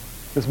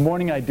 This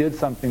morning I did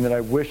something that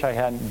I wish I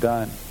hadn't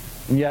done.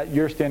 And yet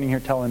you're standing here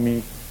telling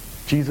me,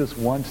 Jesus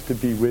wants to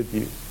be with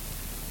you.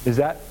 Is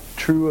that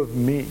true of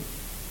me?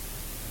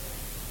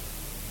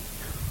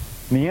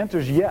 And the answer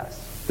is yes.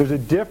 There's a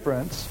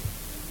difference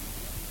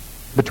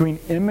between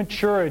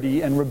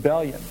immaturity and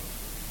rebellion.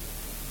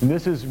 And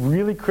this is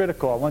really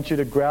critical. I want you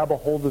to grab a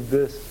hold of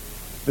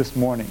this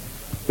morning.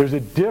 There's a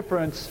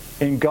difference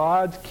in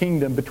God's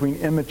kingdom between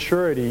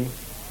immaturity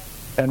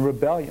and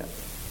rebellion.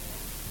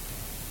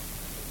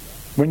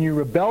 When you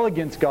rebel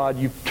against God,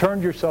 you've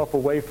turned yourself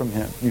away from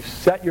him. You've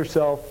set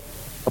yourself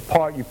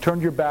apart. You've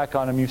turned your back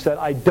on him. You've said,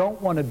 I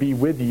don't want to be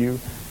with you.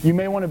 You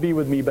may want to be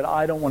with me, but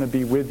I don't want to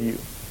be with you.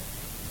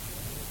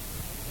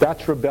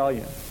 That's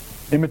rebellion.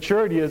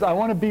 Immaturity is, I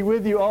want to be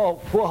with you.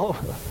 Oh, whoa.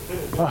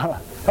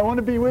 I want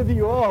to be with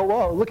you. Oh,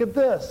 whoa, look at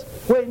this.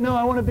 Wait, no,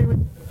 I want to be with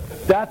you.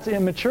 That's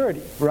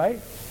immaturity, right?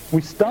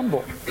 We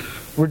stumble.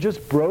 We're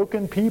just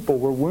broken people.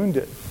 We're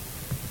wounded.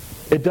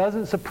 It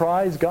doesn't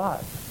surprise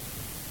God.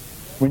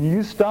 When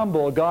you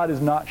stumble, God is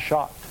not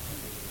shocked.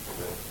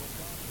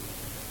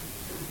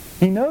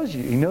 He knows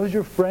you. He knows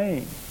your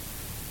frame.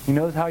 He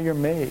knows how you're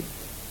made.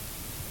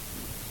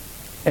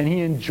 And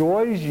he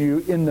enjoys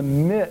you in the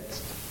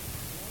midst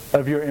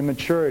of your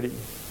immaturity.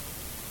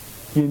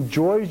 He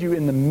enjoys you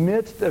in the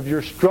midst of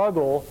your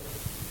struggle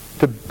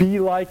to be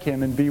like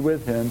him and be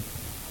with him.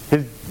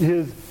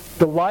 His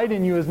delight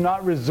in you is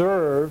not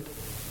reserved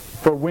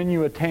for when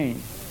you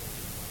attain.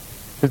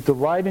 His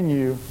delight in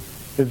you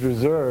is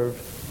reserved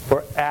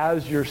for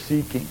as you're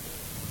seeking,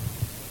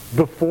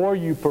 before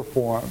you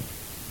perform.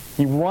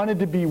 He wanted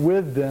to be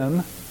with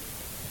them,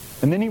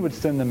 and then he would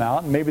send them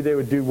out, and maybe they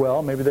would do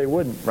well, maybe they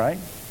wouldn't, right?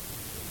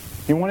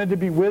 He wanted to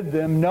be with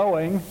them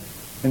knowing,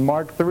 in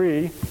Mark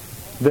 3,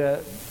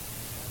 that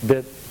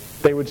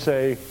they would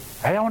say,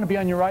 hey, I want to be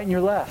on your right and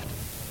your left.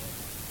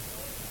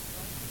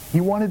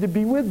 He wanted to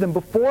be with them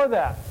before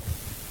that,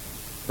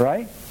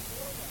 right?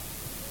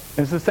 And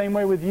it's the same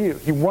way with you.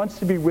 He wants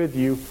to be with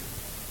you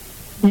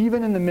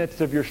even in the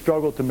midst of your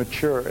struggle to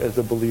mature as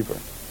a believer.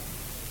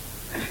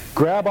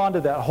 Grab onto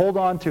that. Hold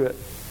on to it.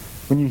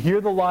 When you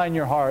hear the lie in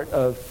your heart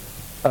of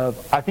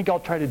I think I'll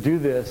try to do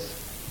this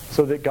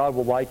so that God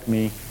will like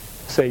me,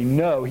 say,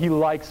 no, he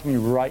likes me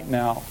right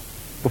now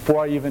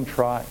before I even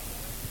try.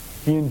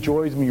 He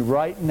enjoys me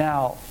right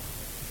now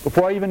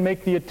before I even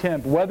make the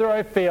attempt. Whether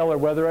I fail or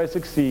whether I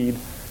succeed,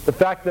 the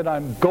fact that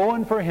I'm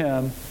going for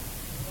him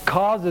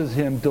causes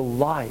him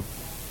delight.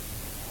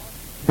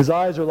 His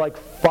eyes are like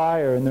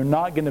fire, and they're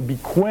not going to be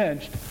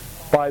quenched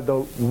by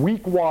the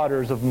weak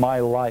waters of my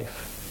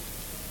life.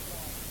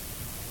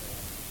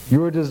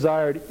 You are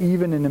desired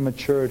even in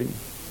immaturity.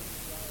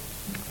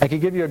 I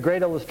could give you a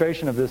great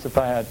illustration of this if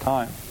I had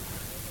time.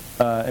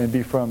 And it'd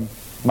be from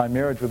my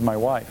marriage with my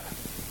wife.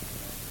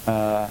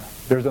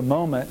 There's a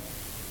moment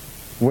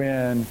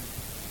when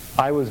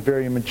I was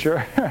very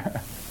immature.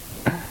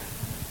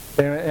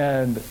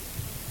 and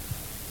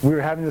we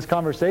were having this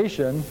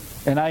conversation,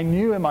 and I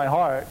knew in my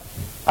heart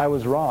I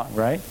was wrong,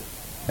 right?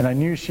 And I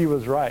knew she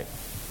was right.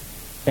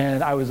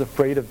 And I was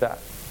afraid of that.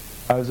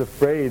 I was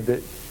afraid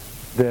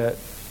that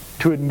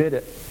to admit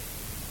it.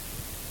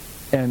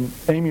 And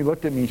Amy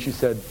looked at me, she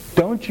said,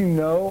 "Don't you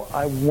know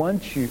I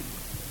want you?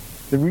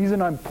 The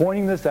reason I'm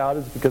pointing this out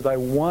is because I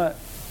want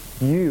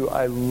you.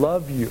 I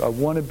love you. I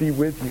want to be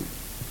with you."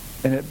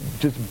 And it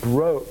just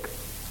broke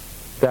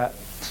that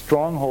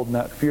stronghold and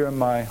that fear in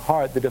my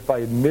heart that if I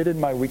admitted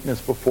my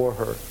weakness before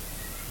her,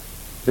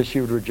 that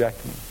she would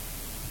reject me.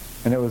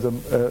 And it was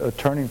a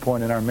turning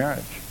point in our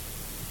marriage.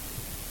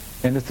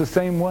 And it's the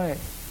same way.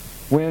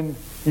 When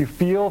you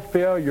feel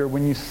failure,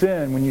 when you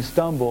sin, when you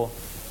stumble,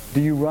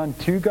 do you run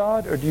to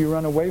God or do you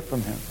run away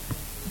from Him?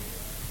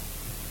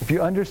 If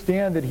you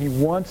understand that He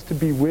wants to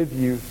be with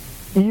you,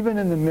 even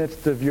in the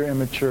midst of your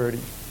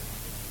immaturity,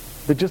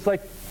 that just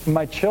like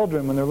my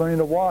children, when they're learning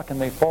to walk and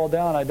they fall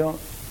down, I don't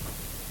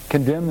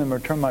condemn them or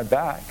turn my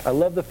back. I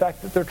love the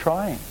fact that they're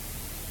trying.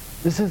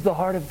 This is the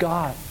heart of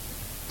God.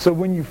 So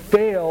when you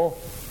fail,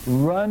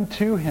 run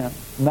to Him,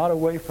 not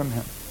away from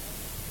Him.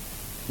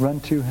 Run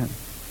to Him.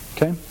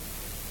 Okay?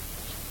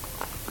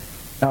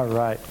 All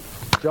right.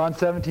 John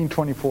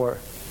 17:24.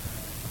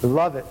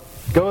 Love it.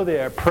 Go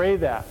there. Pray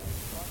that.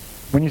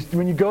 When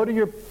you go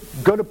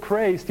to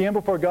pray, stand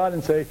before God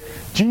and say,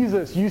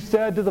 "Jesus, you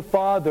said to the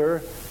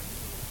Father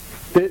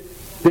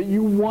that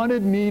you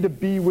wanted me to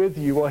be with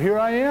you. Well, here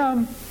I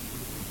am."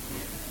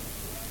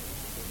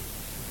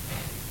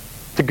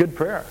 It's a good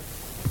prayer.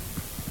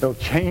 It'll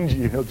change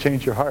you. It'll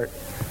change your heart.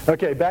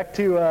 Okay, back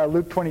to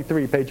Luke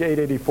 23, page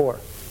 884.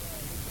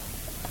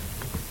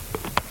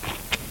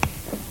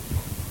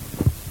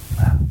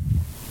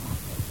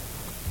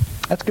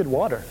 That's good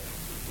water.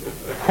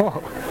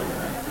 Whoa.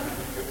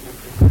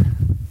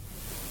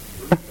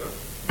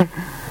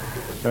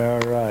 All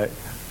right.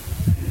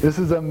 This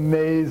is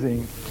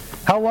amazing.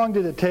 How long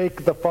did it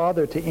take the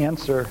Father to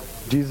answer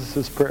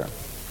Jesus' prayer?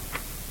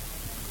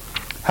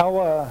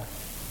 How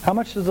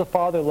much does the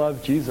Father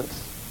love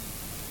Jesus?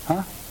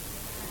 Huh?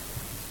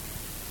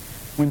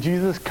 When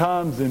Jesus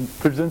comes and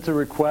presents a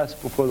request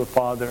before the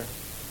Father,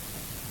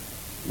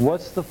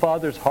 what's the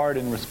Father's heart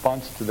in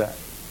response to that?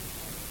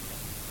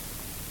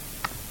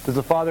 Does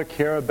the Father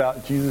care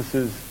about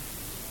Jesus'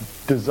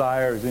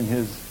 desires and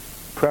His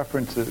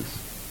preferences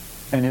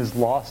and His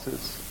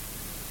losses?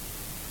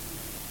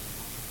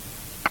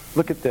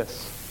 Look at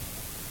this.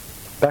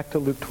 Back to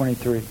Luke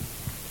 23.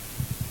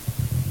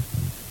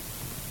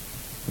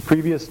 The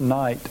previous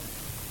night,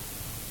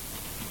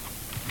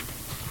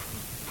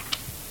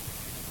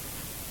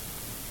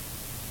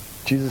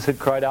 Jesus had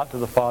cried out to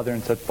the Father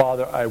and said,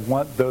 "Father, I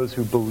want those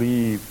who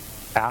believe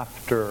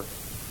after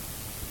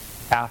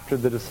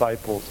the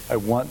disciples, I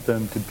want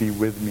them to be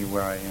with me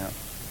where I am."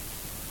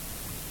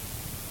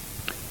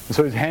 And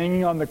so He's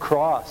hanging on the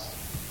cross.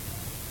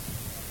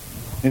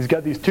 He's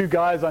got these two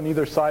guys on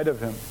either side of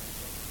Him.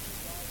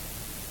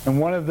 And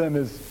one of them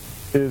is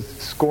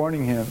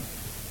scorning Him.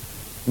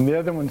 And the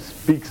other one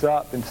speaks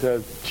up and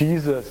says,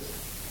 "Jesus,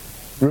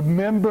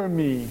 remember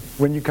me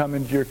when you come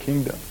into your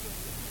kingdom."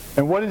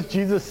 And what does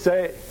Jesus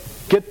say?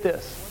 Get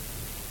this.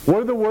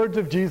 What are the words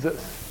of Jesus?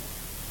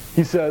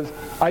 He says,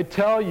 "I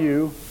tell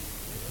you,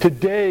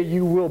 today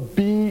you will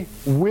be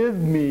with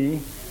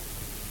me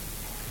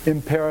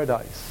in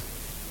paradise."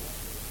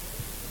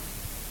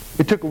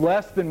 It took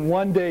less than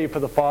one day for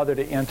the Father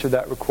to answer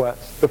that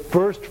request. The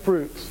first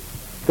fruits,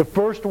 the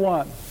first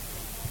one,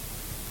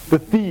 the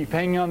thief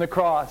hanging on the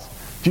cross.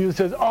 Jesus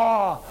says,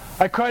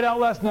 I cried out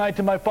last night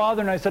to my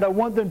Father and I said, I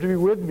want them to be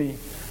with me.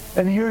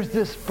 And here's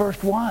this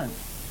first one.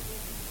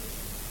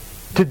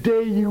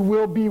 Today you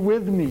will be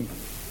with me.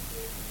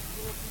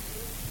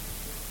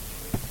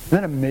 Isn't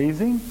that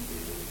amazing?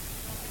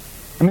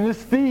 I mean, this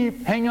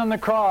thief hanging on the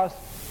cross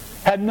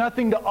had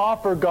nothing to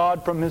offer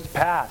God from his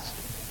past.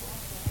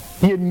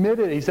 He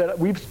admitted it. He said,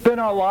 we've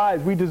spent our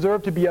lives. We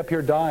deserve to be up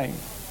here dying.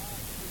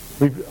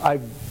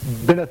 I've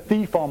been a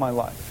thief all my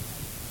life.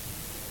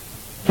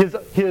 His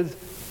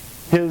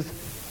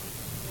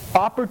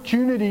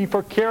opportunity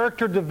for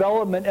character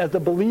development as a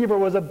believer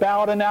was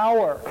about an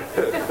hour.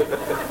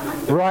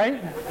 Right?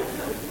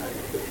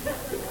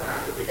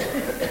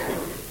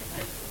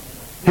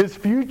 His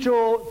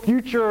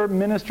future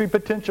ministry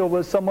potential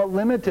was somewhat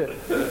limited.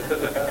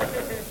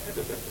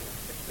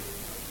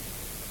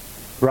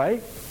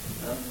 Right?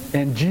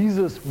 And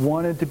Jesus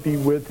wanted to be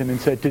with him and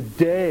said,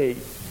 today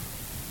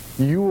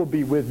you will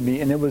be with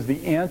me. And it was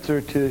the answer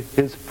to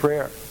his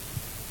prayer.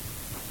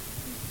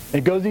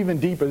 It goes even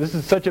deeper. This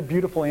is such a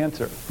beautiful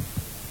answer.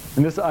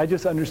 And I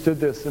just understood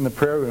this in the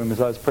prayer room as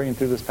I was praying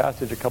through this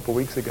passage a couple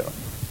weeks ago.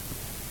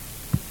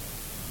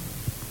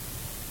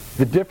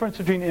 The difference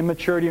between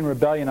immaturity and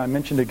rebellion I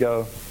mentioned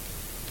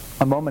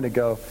a moment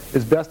ago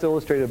is best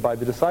illustrated by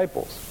the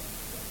disciples.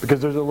 Because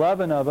there's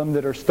 11 of them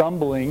that are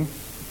stumbling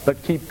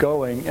but keep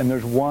going, and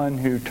there's one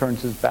who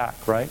turns his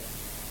back, right?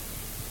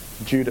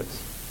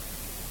 Judas.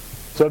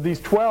 So of these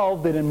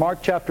 12 that in Mark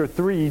chapter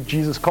 3,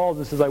 Jesus calls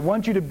and says, I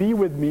want you to be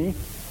with me,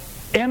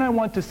 and I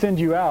want to send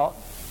you out.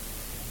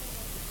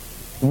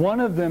 One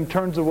of them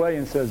turns away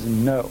and says,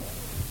 no.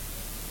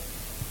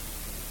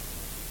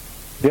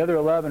 The other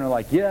 11 are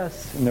like,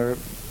 yes, and they're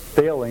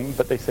failing,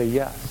 but they say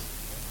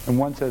yes. And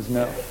one says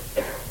no.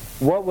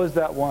 What was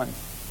that one?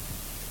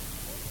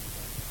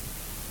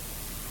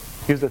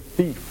 He was a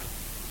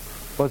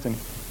thief, wasn't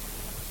he?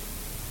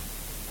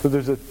 So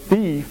there's a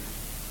thief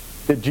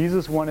that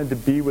Jesus wanted to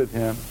be with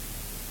him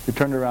who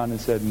turned around and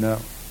said no.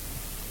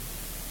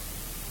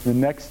 The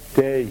next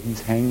day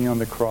he's hanging on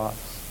the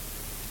cross.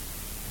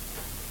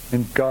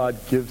 And God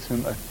gives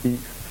him a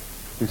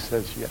thief who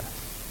says yes.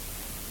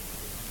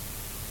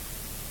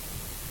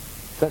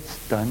 Does that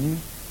stun you?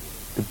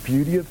 The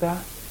beauty of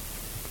that?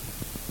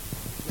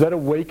 Does that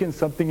awaken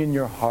something in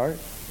your heart?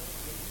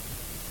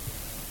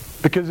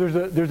 Because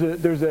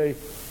there's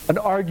an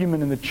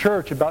argument in the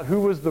church about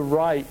who was the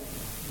right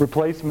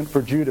replacement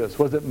for Judas.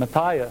 Was it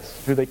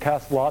Matthias, who they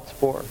cast lots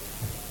for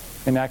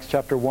in Acts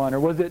chapter 1? Or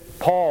was it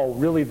Paul,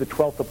 really the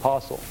 12th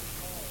apostle?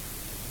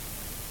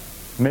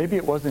 Maybe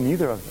it wasn't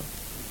either of them.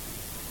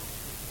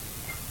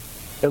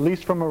 At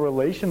least from a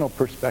relational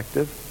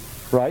perspective,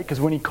 right? Because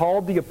when he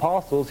called the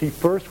apostles, he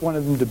first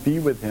wanted them to be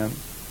with him,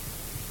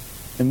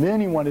 and then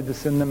he wanted to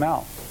send them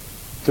out.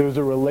 So there's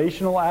a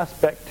relational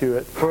aspect to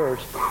it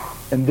first,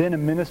 and then a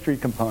ministry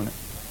component.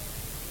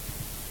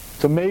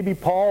 So maybe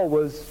Paul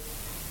was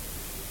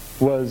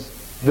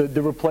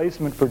the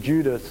replacement for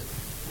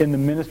Judas in the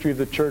ministry of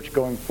the church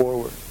going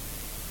forward.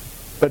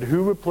 But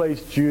who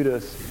replaced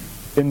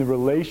Judas in the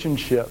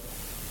relationship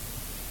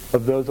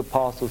of those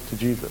apostles to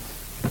Jesus?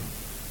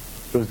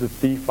 It was the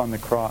thief on the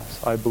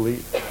cross, I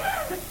believe.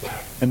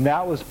 And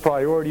that was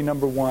priority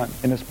number one.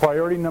 And it's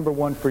priority number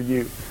one for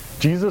you.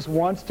 Jesus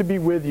wants to be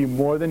with you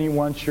more than he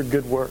wants your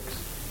good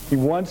works. He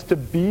wants to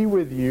be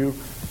with you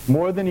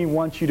more than he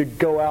wants you to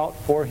go out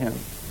for him.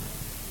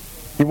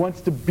 He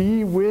wants to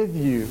be with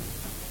you.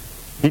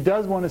 He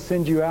does want to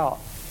send you out,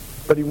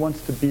 but he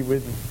wants to be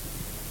with you.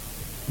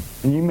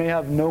 And you may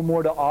have no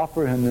more to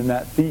offer him than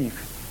that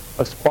thief,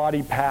 a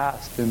spotty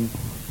past and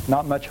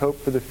not much hope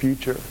for the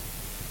future.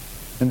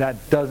 And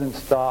that doesn't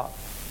stop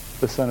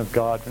the Son of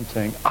God from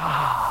saying,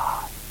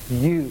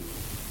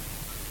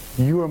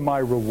 you are my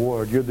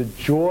reward. You're the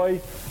joy.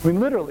 I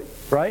mean, literally,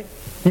 right?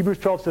 Hebrews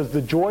 12 says,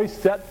 the joy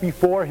set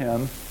before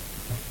him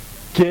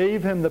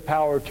gave him the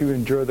power to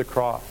endure the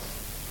cross.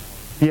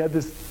 He had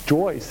this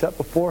joy set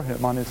before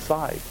him on his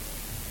side,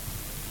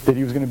 that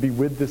he was going to be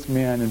with this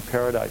man in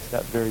paradise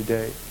that very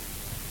day.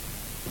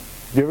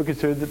 Have you ever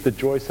considered that the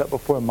joy set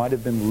before him might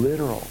have been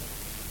literal?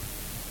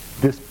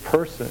 This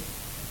person.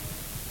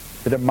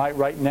 That it might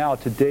right now,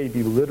 today,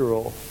 be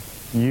literal.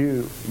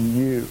 You, and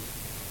you,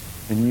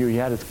 and you. He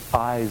had his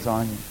eyes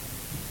on you.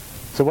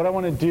 So what I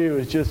want to do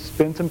is just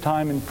spend some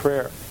time in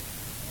prayer.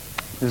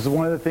 This is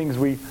one of the things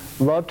we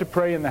love to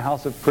pray in the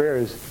house of prayer,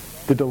 is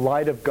the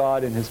delight of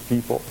God in his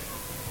people.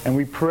 And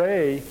we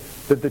pray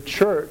that the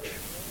church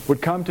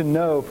would come to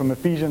know from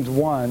Ephesians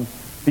 1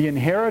 the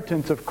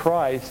inheritance of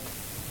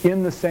Christ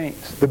in the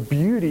saints. The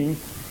beauty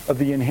of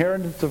the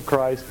inheritance of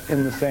Christ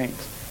in the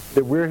saints.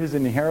 That we're his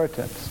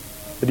inheritance.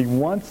 That he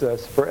wants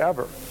us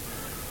forever.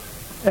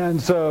 And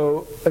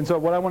so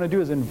what I want to do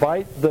is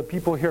invite the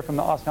people here from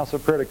the Austin House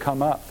of Prayer to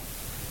come up.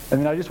 And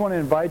then I just want to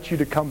invite you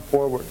to come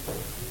forward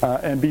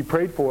and be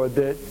prayed for,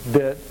 that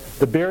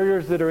the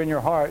barriers that are in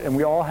your heart, and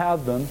we all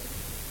have them,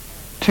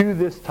 to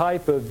this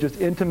type of just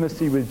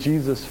intimacy with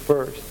Jesus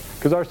first.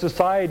 Because our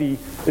society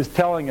is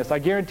telling us, I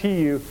guarantee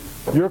you,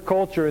 your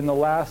culture in the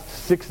last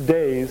 6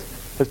 days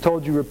has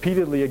told you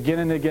repeatedly, again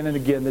and again and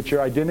again, that your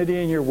identity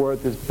and your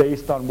worth is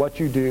based on what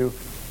you do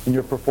and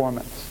your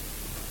performance.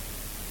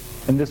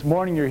 And this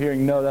morning you're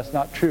hearing, no, that's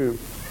not true.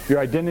 Your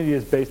identity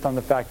is based on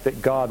the fact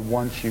that God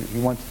wants you. He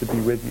wants to be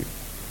with you.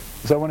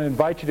 So I want to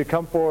invite you to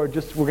come forward.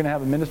 We're going to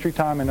have a ministry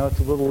time. I know it's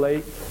a little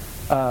late.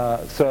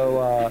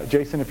 So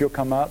Jason, if you'll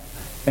come up.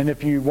 And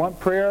if you want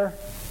prayer,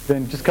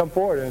 then just come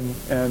forward.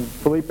 And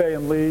Felipe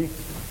and Lee,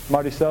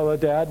 Marticela,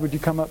 Dad, would you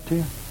come up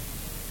too?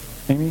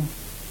 Amy?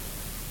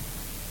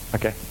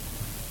 Okay.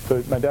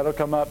 So my dad will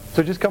come up.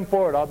 So just come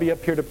forward. I'll be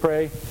up here to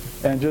pray.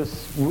 And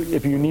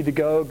if you need to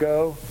go,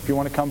 go. If you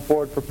want to come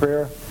forward for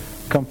prayer,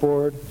 come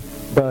forward.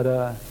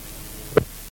 But